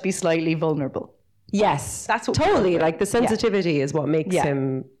yourself to be slightly vulnerable. Yes, that's what totally. Like the sensitivity is what makes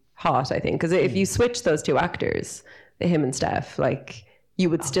him hot, I think. Because if you switch those two actors, him and Steph, like you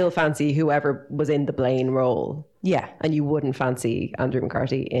would still fancy whoever was in the Blaine role. Yeah. And you wouldn't fancy Andrew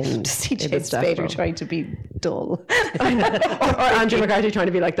McCarthy in James Spader trying to be dull. or Andrew McCarthy trying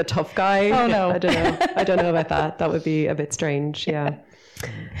to be like the tough guy. Oh no. I don't know about that. That would be a bit strange. Yeah.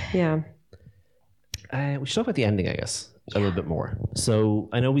 Yeah. We should talk about the ending, I guess, a little bit more. So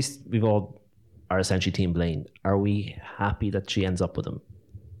I know we've all are essentially Team Blaine. Are we happy that she ends up with him,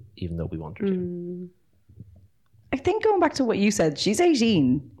 even though we want her to? I think going back to what you said, she's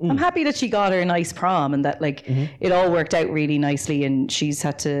 18. I'm happy that she got her nice prom and that like it all worked out really nicely, and she's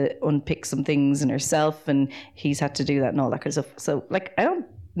had to unpick some things in herself and he's had to do that and all that kind of stuff. So like I don't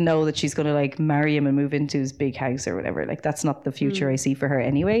know that she's going to like marry him and move into his big house or whatever. Like that's not the future I see for her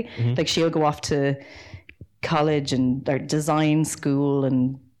anyway. Like she'll go off to college or design school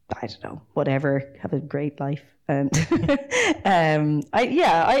and I don't know, whatever, have a great life. And I'm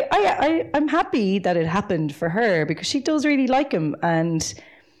happy that it happened for her because she does really like him, and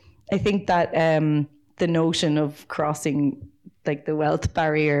I think that the notion of crossing like the wealth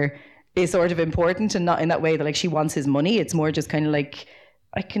barrier is sort of important, and not in that way that like she wants his money. It's more just kind of like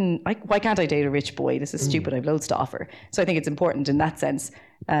why can't I date a rich boy? This is stupid. I've loads to offer. So I think it's important in that sense,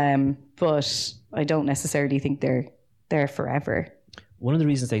 but I don't necessarily think they're there forever. One of the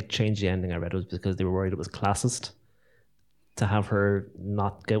reasons they changed the ending, I read, was because they were worried it was classist to have her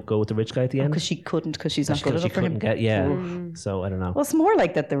not go with the rich guy at the end. Because she couldn't, because she's not good enough for him. So I don't know. Well, it's more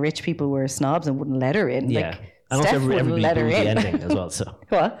like that the rich people were snobs and wouldn't let her in. Yeah. Like, and Steph also everybody let her booed in. the ending as well. So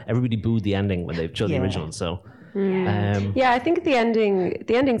What? Everybody booed the ending when they showed the original. So I think the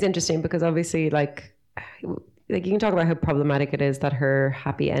ending's interesting because obviously like you can talk about how problematic it is that her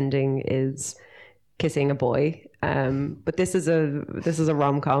happy ending is kissing a boy. But this is a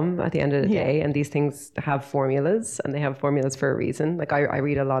rom-com at the end of the day, and these things have formulas, and they have formulas for a reason. Like I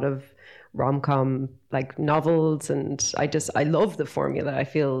read a lot of rom-com like novels, and I love the formula. I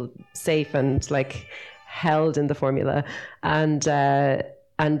feel safe and like held in the formula, and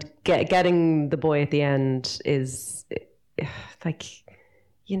getting the boy at the end is like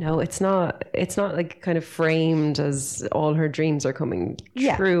you know, it's not like kind of framed as all her dreams are coming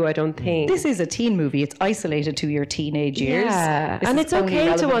true, I don't think. This is a teen movie. It's isolated to your teenage years. Yeah. And it's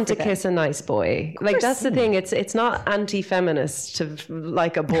okay to want to kiss a nice boy. Like, that's the thing. It's not anti-feminist to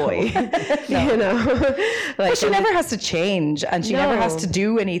like a boy. You know? Like, but she never has to change, and she never has to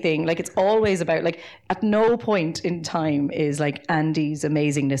do anything. Like, it's always about, like, at no point in time is like Andy's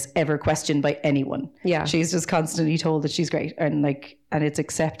amazingness ever questioned by anyone. Yeah. She's just constantly told that she's great, and it's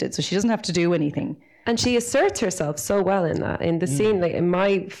accepted, so she doesn't have to do anything. And she asserts herself so well in the scene, like in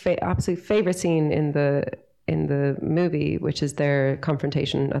my absolute favorite scene in the movie, which is their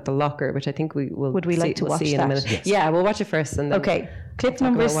confrontation at the locker, which I think we will. Would we like to watch in that? a minute? Yes. Yeah, we'll watch it first, and then okay. Clip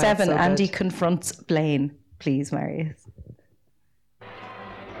number 7. So Andy confronts Blaine. Please, Marius.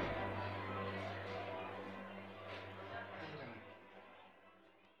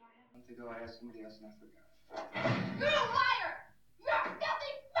 You're a liar! You're a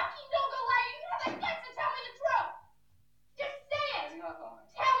filthy fucking no-go liar! You have the guts to tell me the truth! Just say it!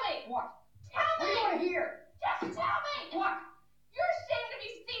 Tell me! What? Tell me! What do you want to hear? Just tell me! What? You're ashamed to be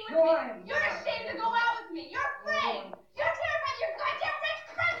seen with me! You're ashamed to go out with me! You're afraid! You're terrified your goddamn rich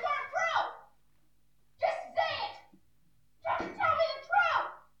friends won't approve! Just say it! Just tell me the truth!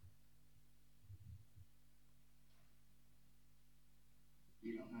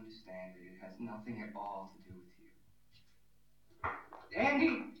 You don't understand that it has nothing at all to do with you.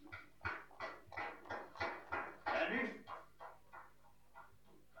 Andy! Andy?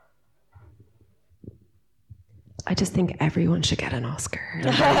 I just think everyone should get an Oscar.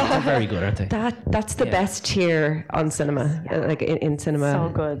 They're very good, aren't they? That's the best cheer on cinema, like in cinema. So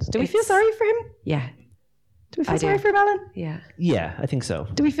good. Do we feel sorry for him? Yeah. Do we feel sorry for him, Alan? Yeah. Yeah, I think so.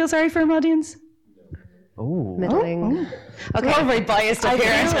 Do we feel sorry for him, audience? Oh. Middling. Okay. We're all very biased up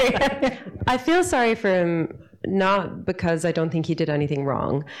here, aren't we? I feel sorry for him, not because I don't think he did anything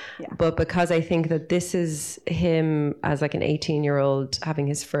wrong, but because I think that this is him as like an 18-year-old having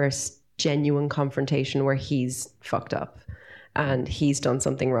his first genuine confrontation where he's fucked up and he's done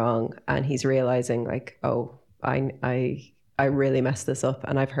something wrong and he's realizing like, oh, I really messed this up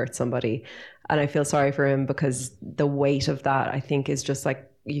and I've hurt somebody. And I feel sorry for him because the weight of that, I think, is just like,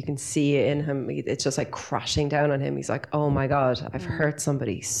 you can see it in him. It's just like crashing down on him. He's like, oh my God, I've hurt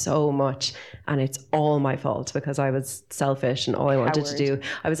somebody so much and it's all my fault because I was selfish and all I wanted to do.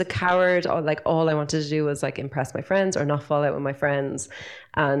 I was a coward. Or like all I wanted to do was like impress my friends or not fall out with my friends.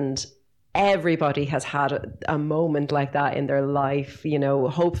 And everybody has had a moment like that in their life. You know,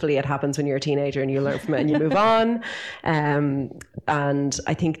 hopefully it happens when you're a teenager and you learn from it and you move on. And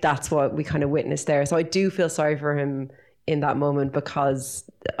I think that's what we kind of witnessed there. So I do feel sorry for him in that moment because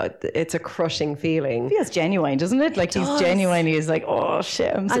it's a crushing feeling. It feels genuine, doesn't it? Like he's genuinely is like, oh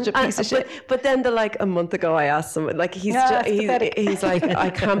shit, I'm such a piece of shit. But then a month ago I asked someone, like he's like, I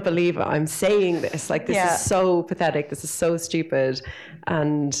can't believe I'm saying this. Like this is so pathetic. This is so stupid.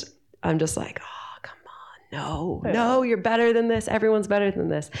 And I'm just like, oh, come on. No, you're better than this. Everyone's better than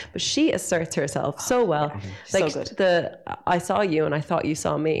this. But she asserts herself so well. Like so good. I saw you and I thought you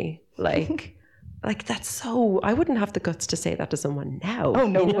saw me. Like, like that's so, I wouldn't have the guts to say that to someone now. Oh,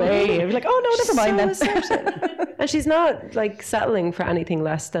 no way. I'd be like, oh, no, never mind then. And she's not like settling for anything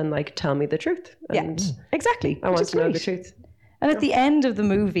less than like, tell me the truth. And exactly. I want to know the truth. And at the end of the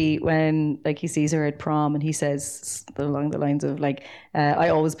movie, when like he sees her at prom and he says along the lines of like, I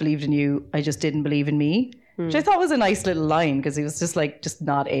always believed in you, I just didn't believe in me. Which I thought was a nice little line because he was just like, just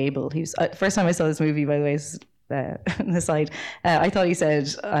not able. He was, first time I saw this movie, by the way, on the side, I thought he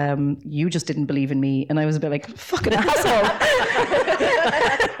said, you just didn't believe in me. And I was a bit like, fucking asshole.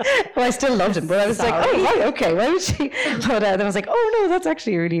 Well, I still loved him, but I was like, oh, right, okay, why would she? But then I was like, oh no, that's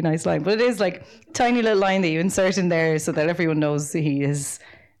actually a really nice line. But it is like a tiny little line that you insert in there so that everyone knows he is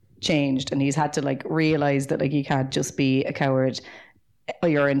changed and he's had to like realize that like you can't just be a coward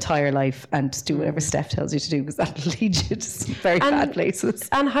your entire life and just do whatever Steph tells you to do because that leads you to very bad places.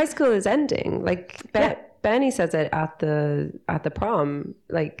 And high school is ending. Like Benny says it at the prom.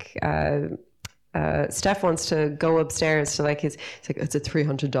 Like Steph wants to go upstairs to like it's like, it's a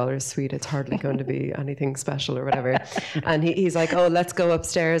 $300 suite. It's hardly going to be anything special or whatever. And he's like, oh, let's go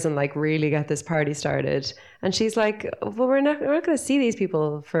upstairs and like really get this party started. And she's like, well, we're not going to see these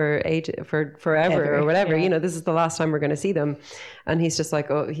people for forever or whatever. Yeah. You know, this is the last time we're going to see them. And he's just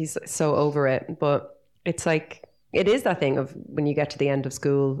like, oh, he's so over it. But it's like, it is that thing of when you get to the end of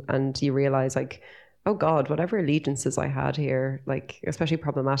school and you realize like, oh God, whatever allegiances I had here, like especially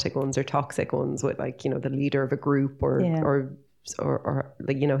problematic ones or toxic ones with like, you know, the leader of a group or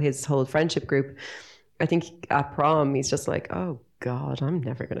like, you know, his whole friendship group. I think at prom, he's just like, oh God, I'm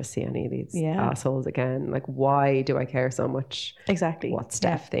never going to see any of these Yeah. assholes again. Like, why do I care so much Exactly. what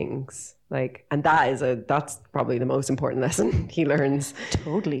Steph thinks? Like, and that's probably the most important lesson he learns.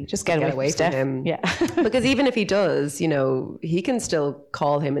 Totally. Just get away from Steph. him. Yeah. Because even if he does, you know, he can still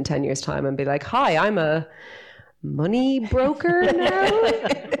call him in 10 years' time and be like, hi, I'm a money broker now.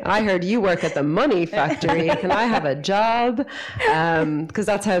 I heard you work at the money factory. Can I have a job? Because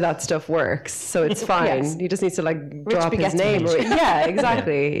that's how that stuff works. So it's fine. Yes. He just needs to like drop his begets name. rich. Yeah,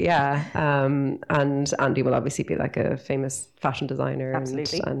 exactly. Yeah. And Andy will obviously be like a famous fashion designer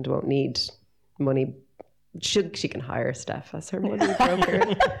Absolutely. and won't need money. She can hire Steph as her money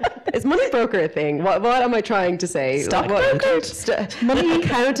broker. Is money broker a thing? What am I trying to say? Stockbroker? Money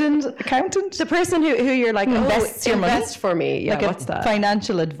accountant? Accountant? The person who you're like, Invests your money? invest for me. Yeah, Like what's a that?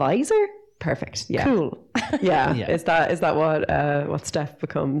 financial advisor? Perfect. Yeah. Cool. Yeah. Yeah. Is that what Steph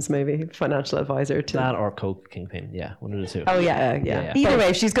becomes? Maybe financial advisor to That or Coke Kingpin. Yeah, one of the two. Oh, yeah. yeah. Either way,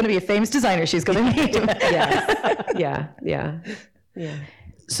 if she's going to be a famous designer, she's going to need him. Yeah.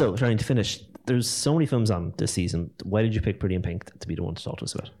 So, trying to finish, there's so many films on this season. Why did you pick Pretty in Pink to be the one to talk to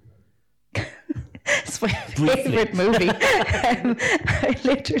us about? It's my favorite movie. I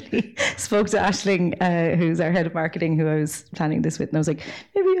literally spoke to Aisling, who's our head of marketing, who I was planning this with, and I was like,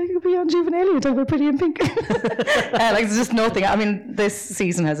 maybe I could be on Juvenilia and talk about Pretty in Pink. Like, there's just nothing. I mean, this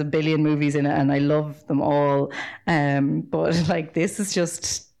season has 1 billion movies in it, and I love them all. But like, this is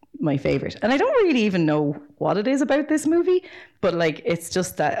just my favorite, and I don't really even know what it is about this movie, but like, it's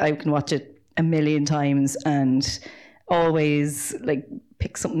just that I can watch it 1 million times and always like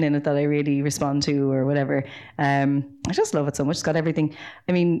pick something in it that I really respond to or whatever. I just love it so much. It's got everything.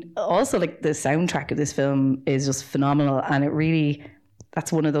 I mean, also like the soundtrack of this film is just phenomenal, and it really,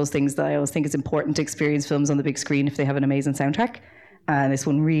 that's one of those things that I always think is important to experience films on the big screen if they have an amazing soundtrack, and this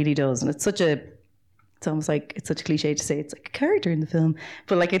one really does. And it's almost like, it's such a cliche to say it's like a character in the film,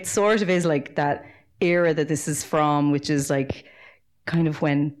 but like it sort of is like that era that this is from, which is like kind of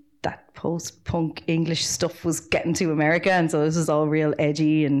when that post-punk English stuff was getting to America, and so this is all real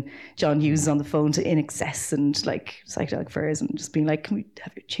edgy, and John Hughes is on the phone to In Excess and like Psychedelic Furs and just being like, can we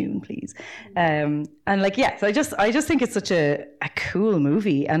have your tune please? And like, yeah, so I just think it's such a cool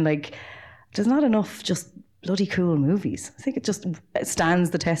movie, and like there's not enough just bloody cool movies. I think it just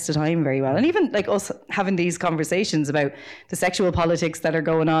stands the test of time very well. And even like us having these conversations about the sexual politics that are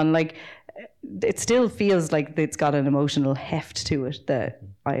going on, like it still feels like it's got an emotional heft to it that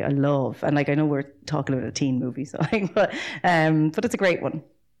I love. And like, I know we're talking about a teen movie, so like, but it's a great one.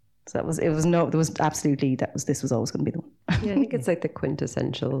 So this was always going to be the one. Yeah, I think it's like the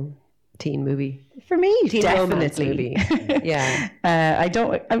quintessential teen movie. For me, Teen romance definitely. movie. Yeah.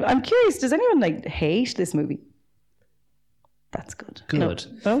 I'm curious, does anyone like hate this movie? That's good. Good.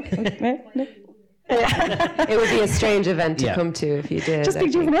 No? Okay. No? It would be a strange event to Yeah. come to if you did. Just I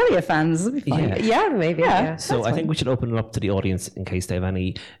big think. Juvenilia fans. It'll be fine. Yeah. Yeah, maybe. Yeah. So I think we should open it up to the audience in case they have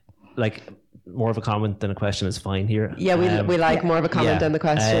any, like, more of a comment than a question is fine here. Yeah, we like more of a comment than the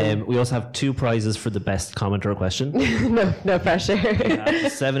question. We also have 2 prizes for the best comment or question. No pressure.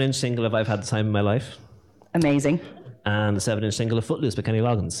 7-inch single of I've Had the Time of My Life, Amazing. and the 7-inch single of Footloose by Kenny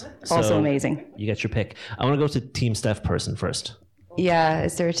Loggins. Also So amazing. You get your pick. I want to go to Team Steph person first. Yeah,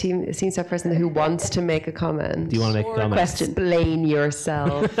 is there a scene staff person who wants to make a comment? Do you want to make a comment? Question. Explain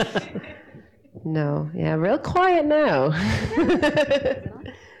yourself. No. Yeah, real quiet now.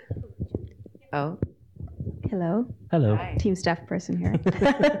 Oh. Hello, Hello. Team Steph person here.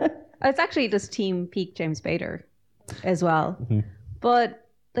 It's actually just Team Peak James Bader as well. But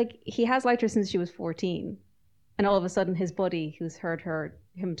like, he has liked her since she was 14, and all of a sudden his buddy, who's heard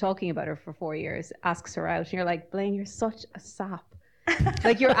him talking about her for 4 years, asks her out, and you're like, Blaine, you're such a sap.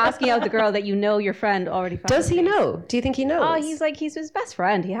 Like, you're asking out the girl that you know your friend already found. Does he know? Do you think he knows? Oh, he's his best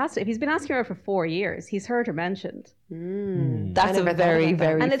friend. He has to. If he's been asking her for 4 years, he's heard her mentioned. That's I a never thought very, about that.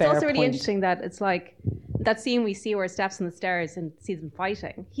 very And it's fair also really point. interesting that it's like that scene we see where Steph's on the stairs and sees them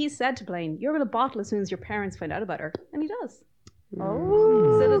fighting. He said to Blaine, "You're going to bottle as soon as your parents find out about her," and he does.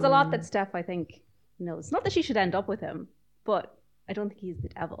 Oh, so there's a lot that Steph, I think, knows. Not that she should end up with him, but I don't think he's the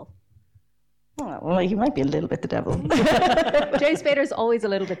devil. Oh, well, he might be a little bit the devil. James Spader's always a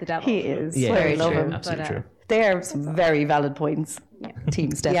little bit the devil. He is. Yeah, Very true. love him. Absolutely But, true. They are some very valid points.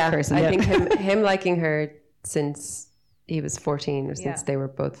 Team Steph yeah, person. I think him liking her since he was 14 or since Yeah. they were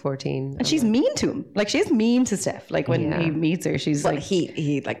both 14. And she's mean to him. Like, she's mean to Steph. Like, when Yeah. he meets her, she's Well, like,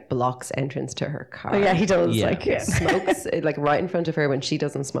 he like blocks entrance to her car. oh yeah, he does. Yeah. Like, yeah. Smokes like right in front of her when she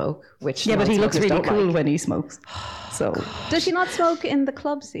doesn't smoke, which Yeah, but he looks non-smokers really don't cool like. when he smokes. So, Does she not smoke in the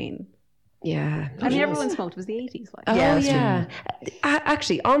club scene? Yeah. I mean, everyone smoked. It was the 80s. Like. Oh Yeah, yeah. that's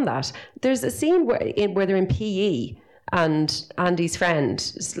Actually, on that, there's a scene where they're in PE and Andy's friend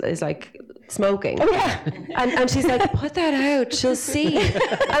is like smoking. Oh yeah. And she's like, put that out, she'll see.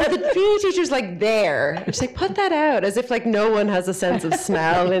 And the PE teacher's like there. And she's like, put that out, as if like no one has a sense of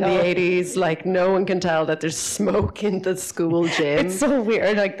smell in the 80s. Like no one can tell that there's smoke in the school gym. It's so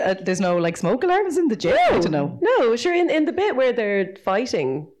weird. Like there's no like smoke alarms in the gym. I don't know. No, sure. In the bit where they're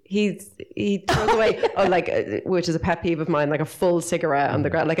fighting, he throws away, which is a pet peeve of mine, like a full cigarette on the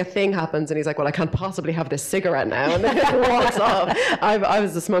ground. Like a thing happens and he's like, well, I can't possibly have this cigarette now. And then he walks off. I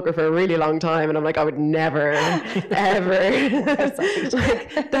was a smoker for a really long time and I'm like, I would never, ever.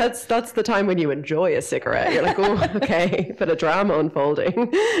 Like, that's the time when you enjoy a cigarette. You're like, oh, okay, bit of drama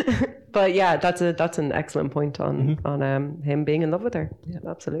unfolding. But yeah, that's an excellent point on him being in love with her. Yeah,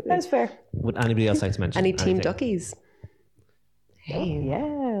 absolutely. That's fair. Would anybody else like to mention Any team anything? duckies? Hey,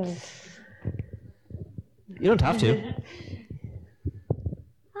 yeah. You don't have to.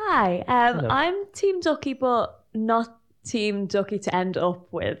 Hi, I'm Team Ducky, but not Team Ducky to end up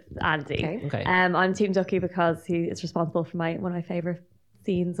with Andy. Okay. I'm Team Ducky because he is responsible for one of my favourite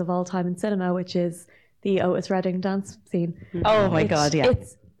scenes of all time in cinema, which is the Otis Redding dance scene. Oh my God, yeah.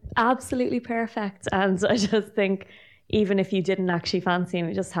 It's absolutely perfect, and I just think even if you didn't actually fancy him,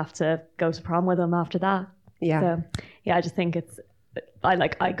 you just have to go to prom with him after that. Yeah. So yeah, I just think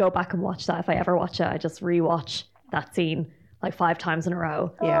I go back and watch that. If I ever watch it, I just rewatch that scene like 5 times in a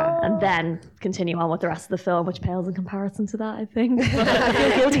row. Yeah. And then continue on with the rest of the film, which pales in comparison to that, I think. I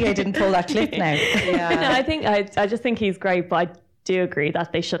feel guilty I didn't pull that clip now. Yeah. I just think he's great, but I do agree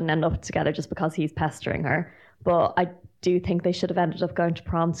that they shouldn't end up together just because he's pestering her. But I do think they should have ended up going to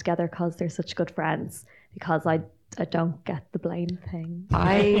prom together because they're such good friends, because I don't get the Blaine thing.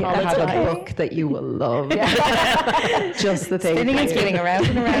 I have a book that you will love. Just the thing. Spinning and spinning around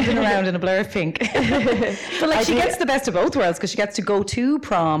and around and around in a blur of pink. But like she gets the best of both worlds because she gets to go to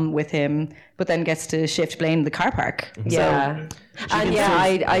prom with him, but then gets to shift Blaine in the car park. Yeah. And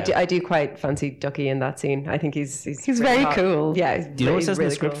I do quite fancy Ducky in that scene. I think he's very cool. Yeah. Do you know what it says in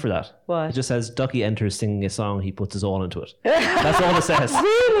the script for that? What? It just says Ducky enters singing a song, he puts his all into it. That's all it says.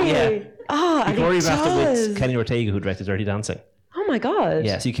 Really? Yeah. Oh, He choreographed it with Kenny Ortega, who directed Dirty Dancing. Oh my God.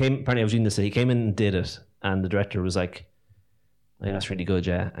 Yeah, so apparently I was reading this, he came in and did it, and the director was like, oh, that's really good,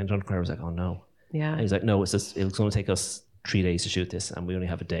 yeah. And John Cryer was like, oh no. Yeah. And he's like, no, it's going to take us 3 days to shoot this, and we only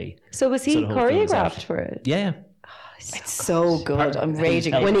have a day. So was he So the whole film is out. choreographed for it? Yeah. It's so good. I'm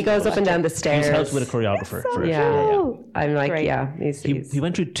raging. When he goes up and down the He was stairs. helped with a choreographer for it. Yeah. I'm like, Great. yeah. He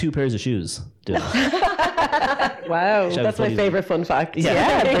went through 2 pairs of shoes doing it. Wow. Shout That's my funny. favorite fun fact.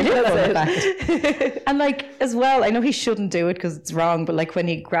 Yeah, brilliant fun That's fact. And like as well, I know he shouldn't do it because it's wrong, but like when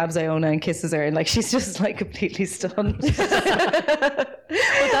he grabs Iona and kisses her, and like she's just like completely stunned. But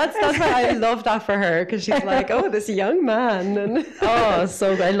that's why I love that for her, because she's like, oh, this young man. And Oh,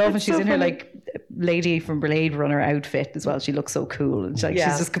 so good. I love when she's in her like lady from Blade Runner outfit as well. She looks so cool, and she's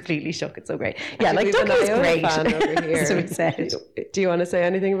just completely shook. It's so great. Yeah, like We've an Ducky's Iona great. fan over here. That's what we said. Do you want to say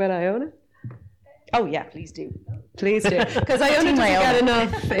anything about Iona? Oh yeah, please do. Please do, because Iona Team doesn't get Iona.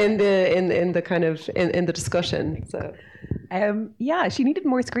 enough in the kind of in the discussion. So Yeah, she needed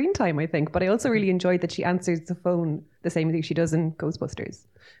more screen time, I think. But I also really enjoyed that she answers the phone the same way she does in Ghostbusters.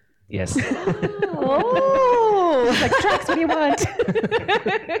 Yes. oh, Like, tracks what you want.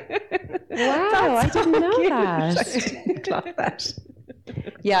 wow, I didn't know that. Clock that.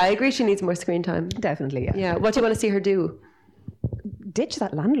 Yeah, I agree. She needs more screen time. Definitely, yeah. Yeah. What do you want to see her do? Ditch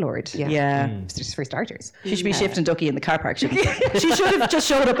that landlord. Yeah. Just for starters. She should be shifting Ducky in the car park. She should have just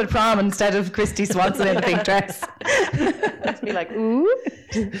showed up at prom instead of Christy Swanson in a pink dress. Just be like, ooh.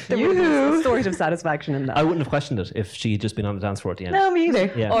 There would be a sort of satisfaction in that. I wouldn't have questioned it if she had just been on the dance floor at the end. No, me either.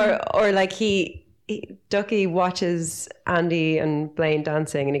 Yeah. Or like Ducky watches Andy and Blaine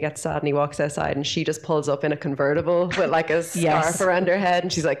dancing and he gets sad and he walks outside and she just pulls up in a convertible with like a scarf around her head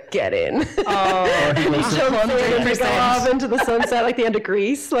and she's like, get in. Oh, and he jumps in and they go off into the sunset like the end of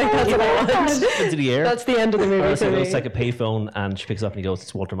Grease. Like that's what I want. Into the air. That's the end of the movie Or for so me. it's like a payphone and she picks up and he goes,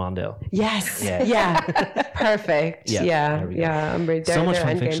 it's Walter Mondale. Yes. Yeah. Yeah. Perfect. Yeah, Yeah. there we go. Yeah. I'm ready. So much they're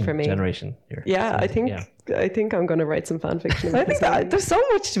fan endgame fiction for me. generation here. Yeah, I think Yeah. I'm going to write some fan fiction. I think that there's so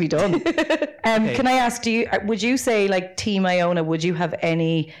much to be done. Can I ask, would you say like Team Iona, would you have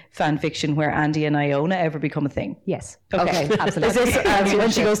any fan fiction where Andy and Iona ever become a thing? Yes. Okay, absolutely. Is this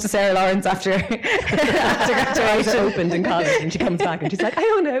when she goes to Sarah Lawrence after graduation? Opened in college and she comes back and she's like,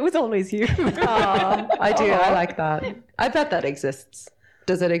 Iona, it was always you. I do. I like that. I bet that exists.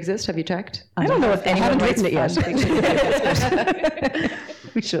 Does it exist? Have you checked? I don't know if anyone haven't writes written it yet.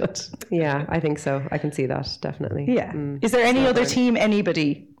 We should. Yeah, I think so. I can see that definitely. Yeah. Is there any other team,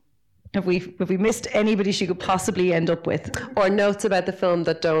 anybody Have we missed anybody she could possibly end up with? Or notes about the film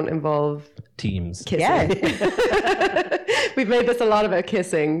that don't involve Teams. kissing. Yeah. We've made this a lot about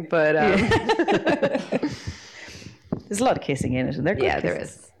kissing, but There's a lot of kissing in it, and they're good yeah,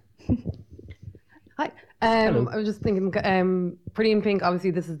 kisses. there is. Hi. I was just thinking, Pretty in Pink,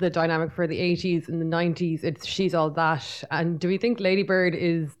 obviously this is the dynamic for the 80s and the 90s. It's She's All That. And do we think Lady Bird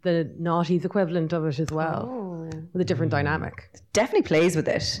is the naughties equivalent of it as well? With a different dynamic? Definitely plays with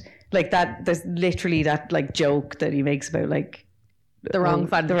it. Like that, there's literally that like joke that he makes about like The wrong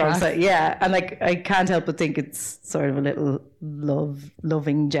side of the wrong track. side. Yeah, and like I can't help but think it's sort of a little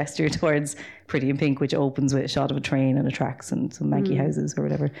loving gesture towards Pretty in Pink, which opens with a shot of a train and the tracks and some manky houses or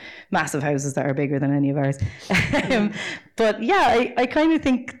whatever, massive houses that are bigger than any of ours. But yeah, I kind of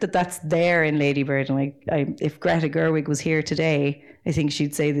think that that's there in Lady Bird, and if Greta Gerwig was here today, I think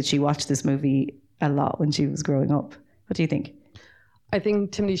she'd say that she watched this movie a lot when she was growing up. What do you think? I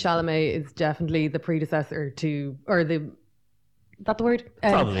think Timothée Chalamet is definitely the predecessor to, or the, is that the word?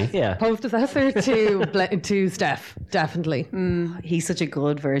 Probably, yeah. Predecessor to Steph, definitely. He's such a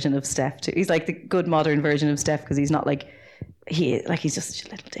good version of Steph too. He's like the good modern version of Steph because he's not like he's just such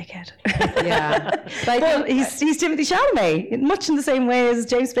a little dickhead. Yeah. But he's Timothée Chalamet, much in the same way as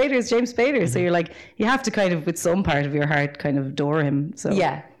James Spader is James Spader. So you're like, you have to kind of, with some part of your heart, kind of adore him. So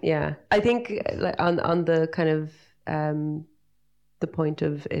Yeah. I think like, on the kind of the point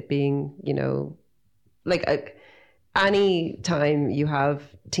of it being, you know, like any time you have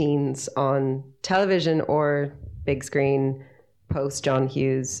teens on television or big screen post John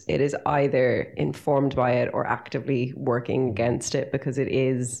Hughes, it is either informed by it or actively working against it, because it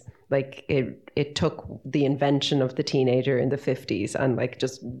is like it took the invention of the teenager in the 50s and like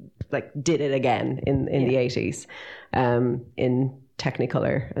just like did it again in the 80s in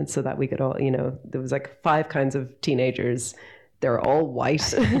Technicolor, and so that we could all, you know, there was like 5 kinds of teenagers. They're all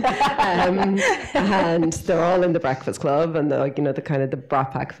white, and they're all in The Breakfast Club and the, like, you know, the kind of the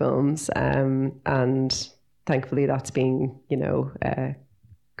Brat Pack films, and thankfully that's being, you know,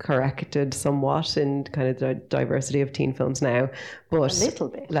 corrected somewhat in kind of the diversity of teen films now, but a little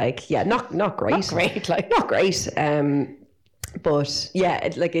bit, like, yeah, not great, not great. But yeah,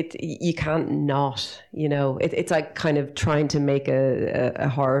 you can't not, you know, it's like kind of trying to make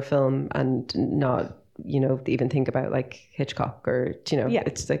a horror film and not, you know, even think about like Hitchcock or, you know,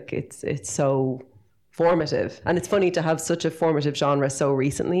 it's like it's so formative. And it's funny to have such a formative genre so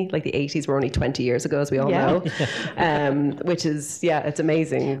recently. Like the 80s were only 20 years ago, as we all know, which is, it's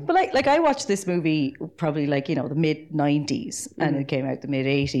amazing. But like I watched this movie probably like, you know, the mid 90s and it came out the mid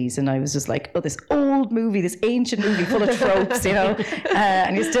 80s, and I was just like, oh, this old movie, this ancient movie full of tropes, you know,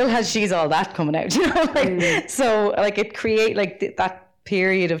 and it still has She's All That coming out, you know, like, so like it create like that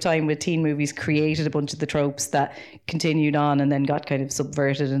period of time with teen movies created a bunch of the tropes that continued on and then got kind of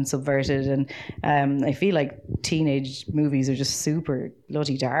subverted, and I feel like teenage movies are just super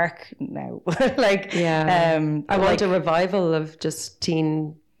bloody dark now. Like I want a revival of just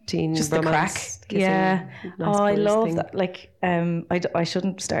teen just romance, the crack. nice I love thing. that. Like I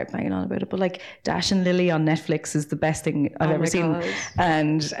shouldn't start banging on about it, but like Dash and Lily on Netflix is the best thing I've ever seen. God.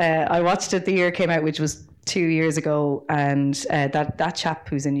 And I watched it the year it came out, which was 2 years ago, and that chap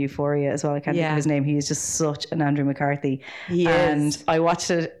who's in Euphoria as well, I can't think of his name, he is just such an Andrew McCarthy. He and is. I watched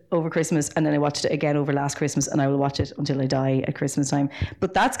it over Christmas, and then I watched it again over last Christmas, and I will watch it until I die at Christmas time.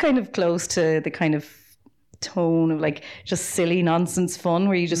 But that's kind of close to the kind of tone of like just silly nonsense fun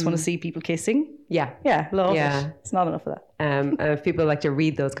where you just want to see people kissing. Love it. It's not enough of that. If people like to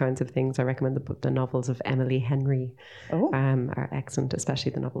read those kinds of things, I recommend the novels of Emily Henry. Are excellent,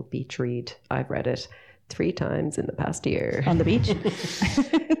 especially the novel Beach Read. I've read it 3 times in the past year On the beach.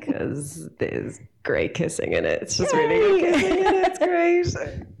 because there's great kissing in it. It's just really good kissing in it. It's great.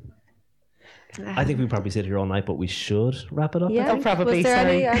 I think we probably sit here all night, but we should wrap it up. Yeah, probably, Was there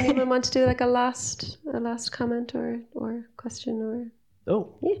sorry. anyone want to do like a last comment or question or?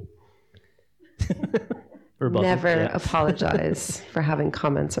 Rebuttal, Never apologize for having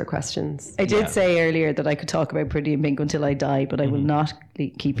comments or questions. I did say earlier that I could talk about Pretty in Pink until I die, but I will not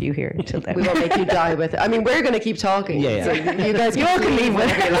keep you here until then. We won't make you die with it. I mean, we're going to keep talking. Yeah. So you guys, You all can leave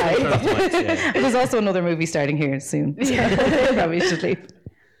whenever you like. Yeah. There's also another movie starting here soon. So probably should leave.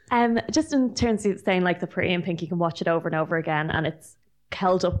 Just in terms of saying like the Pretty in Pink, you can watch it over and over again and it's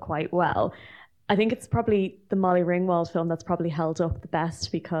held up quite well. I think it's probably the Molly Ringwald film that's probably held up the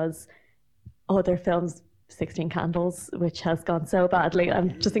best, because other films, 16 Candles, which has gone so badly.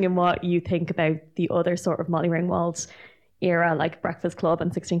 I'm just thinking what you think about the other sort of Molly Ringwald era, like Breakfast Club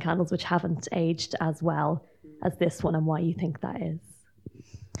and 16 Candles, which haven't aged as well as this one, and why you think that is.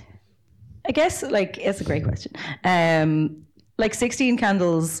 I guess, like, it's a great question. Like 16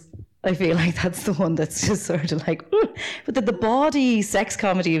 Candles, I feel like that's the one that's just sort of like, "Ooh." But the body sex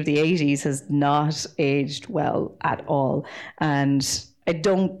comedy of the 80s has not aged well at all. And I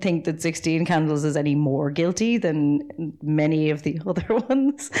don't think that 16 Candles is any more guilty than many of the other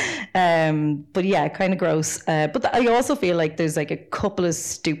ones. But yeah, kind of gross. But I also feel like there's like a couple of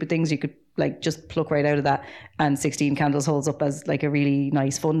stupid things you could like just pluck right out of that, and 16 Candles holds up as like a really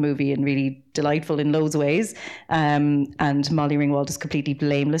nice fun movie and really delightful in loads of ways, and Molly Ringwald is completely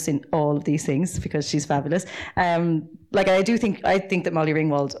blameless in all of these things because she's fabulous. Like I think that Molly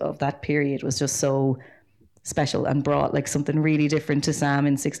Ringwald of that period was just so special and brought like something really different to Sam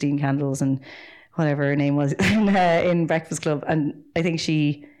in 16 Candles and whatever her name was in Breakfast Club, and I think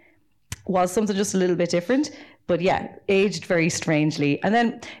she was something just a little bit different. But yeah, aged very strangely. And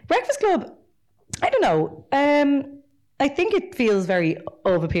then Breakfast Club, I don't know. I think it feels very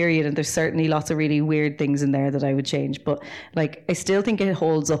of a period, and there's certainly lots of really weird things in there that I would change. But like, I still think it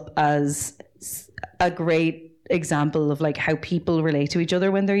holds up as a great example of like how people relate to each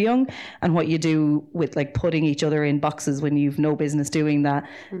other when they're young, and what you do with like putting each other in boxes when you've no business doing that.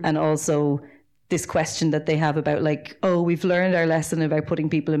 And also this question that they have about like, oh, we've learned our lesson about putting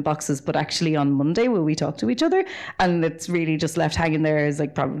people in boxes, but actually on Monday will we talk to each other? And it's really just left hanging there as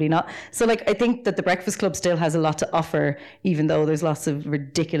like, probably not. So like, I think that the Breakfast Club still has a lot to offer, even though there's lots of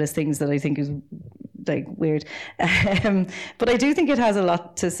ridiculous things that I think is like weird. But I do think it has a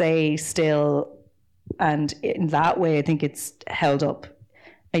lot to say still. And in that way, I think it's held up.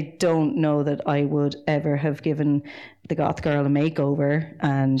 I don't know that I would ever have given the goth girl a makeover,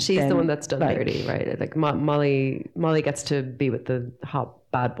 and she's the one that's done like, dirty, right? Like Molly gets to be with the hot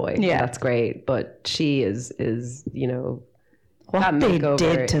bad boy. Yeah, that's great. But she is you know, what they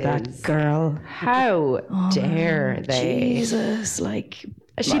did to that girl. How dare they? Jesus, like.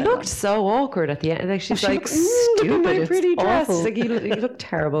 She looked so awkward at the end. Like she's like, stupid. Look at my pretty dress. Awful. Like you look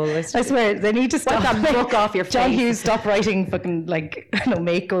terrible. I swear they need to stop that book off your face. John Hughes, stop writing fucking like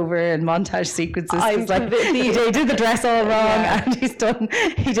makeover and montage sequences. Like they did the dress all wrong, and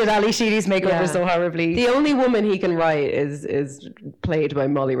he did Ali Sheedy's makeover so horribly. The only woman he can write is played by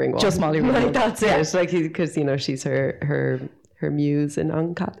Molly Ringwald. Just Molly Ringwald. Like, that's it. Like because you know she's her muse in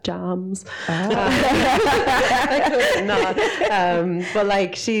Uncut Jams. But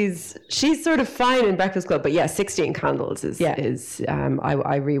like she's sort of fine in Breakfast Club. But yeah, 16 Candles is I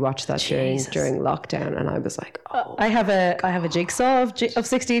rewatched that during lockdown, and I was like, oh. I have a jigsaw of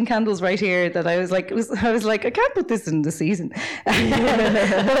 16 Candles right here that I was like I can't put this in the season. But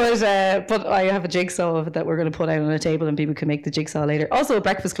I have a jigsaw of it that we're going to put out on a table, and people can make the jigsaw later. Also a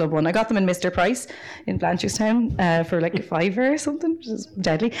Breakfast Club one. I got them in Mr. Price in Blanchardstown for like $5 or something, which is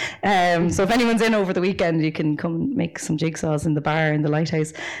deadly. So if anyone's in over the weekend, you can come make some jigsaws in the bar in the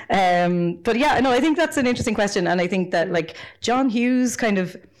Lighthouse. But yeah, no, I think that's an interesting question, and I think that like John Hughes kind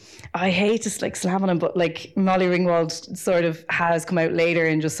of, I hate to like slam on him, but like Molly Ringwald sort of has come out later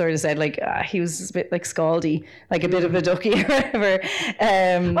and just sort of said like he was a bit like Scaldy, like a bit of a ducky or whatever.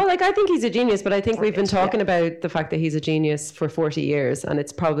 Well, like I think he's a genius, but I think we've been talking about the fact that he's a genius for 40 years, and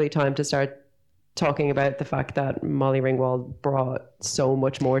it's probably time to start talking about the fact that Molly Ringwald brought so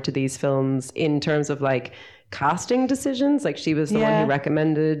much more to these films in terms of like casting decisions. Like she was the one who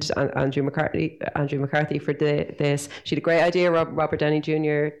recommended Andrew McCarthy for this. She had a great idea. Robert Downey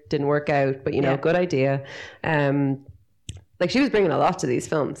Jr. didn't work out, but you know, good idea. Like she was bringing a lot to these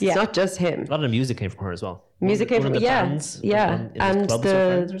films. It's not just him. A lot of the music came from her as well. Music came from bands, and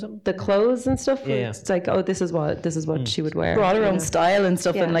the clothes and stuff. It's like, oh, this is what she would wear. Brought her own style and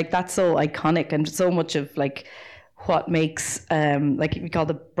stuff, and like that's so iconic, and so much of like what makes like if you call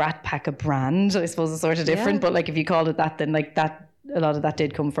the Brat Pack a brand, I suppose it's sort of different. But like if you call it that, then like that. A lot of that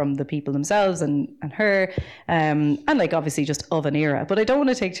did come from the people themselves and her, and like obviously just of an era. But I don't want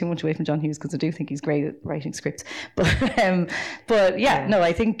to take too much away from John Hughes because I do think he's great at writing scripts. But yeah, no,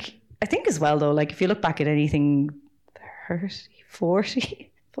 I think as well though, like if you look back at anything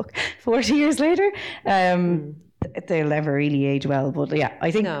 40 years later, they'll never really age well. But yeah,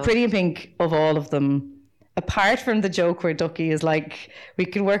 I think Pretty in Pink of all of them, apart from the joke where Ducky is like, we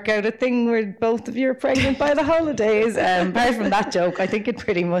can work out a thing where both of you are pregnant by the holidays. Apart from that joke, I think it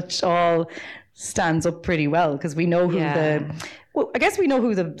pretty much all stands up pretty well because we know who I guess we know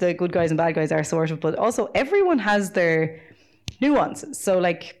who the good guys and bad guys are sort of, but also everyone has their nuances. So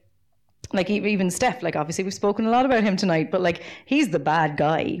like like even Steph, like obviously we've spoken a lot about him tonight, but like he's the bad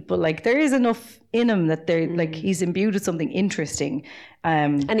guy, but like there is enough in him that they're like he's imbued with something interesting.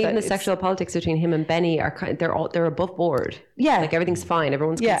 And even the sexual politics between him and Benny are kind of, they're above board. Yeah, like everything's fine.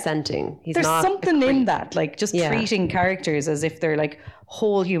 Everyone's consenting. There's something in that, like just treating characters as if they're like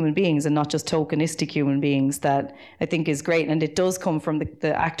whole human beings and not just tokenistic human beings, that I think is great. And it does come from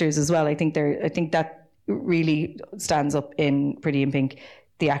the actors as well. I think that really stands up in Pretty in Pink.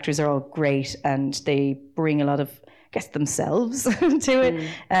 The actors are all great and they bring a lot of, I guess, themselves to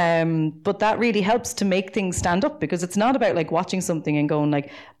it. But that really helps to make things stand up, because it's not about like watching something and going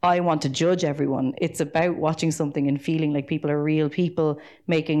like, I want to judge everyone. It's about watching something and feeling like people are real people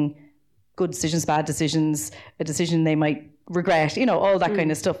making good decisions, bad decisions, a decision they might regret, all that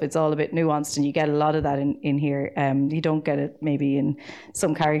kind of stuff. It's all a bit nuanced, and you get a lot of that in here. You don't get it maybe in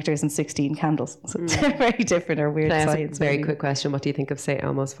some characters in 16 Candles. So it's very different or weird science. Very quick question. What do you think of St.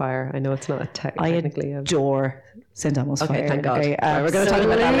 Elmo's Fire? I know it's not technically. I adore St. Elmo's Fire. Okay, thank God. Okay, right, we're going to talk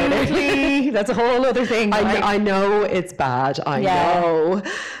about that later. That's a whole other thing. I know it's bad. I know.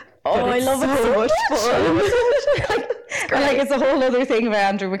 Oh, I love it so much. And like it's a whole other thing about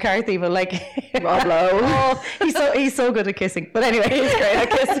Andrew McCarthy, but like Rob Lowe. he's so good at kissing. But anyway, he's great at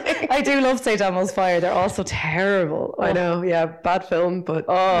kissing. I do love St. Elmo's Fire. They're all so terrible. I know, yeah, bad film, but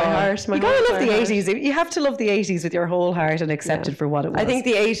my heart. You gotta love the 80s. You have to love the 80s with your whole heart and accept it for what it was. I think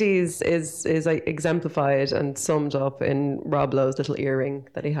the 80s is like exemplified and summed up in Rob Lowe's little earring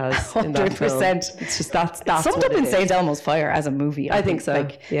that he has in that film. 100%. It's just that's summed up in St. Elmo's Fire as a movie. I think so.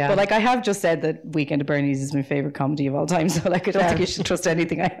 Like, yeah. But like I have just said that Weekend at Bernie's is my favorite comedy of all time. So like I don't think you should trust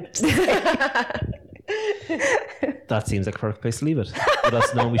anything I have to say. That seems like a perfect place to leave it. Let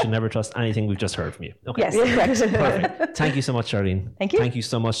us know we should never trust anything we've just heard from you. Okay. Yes, correct. Perfect. Thank you so much, Charlene. Thank you. Thank you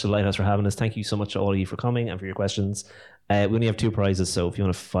so much to Lighthouse for having us. Thank you so much to all of you for coming and for your questions. We only have 2 prizes, so if you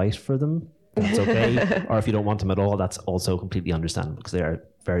want to fight for them, that's okay. Or if you don't want them at all, that's also completely understandable, because they are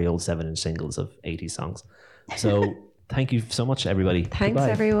very old 7-inch singles of 80s songs. So thank you so much, everybody. Thanks, Goodbye.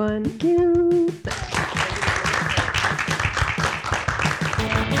 everyone. Thank you.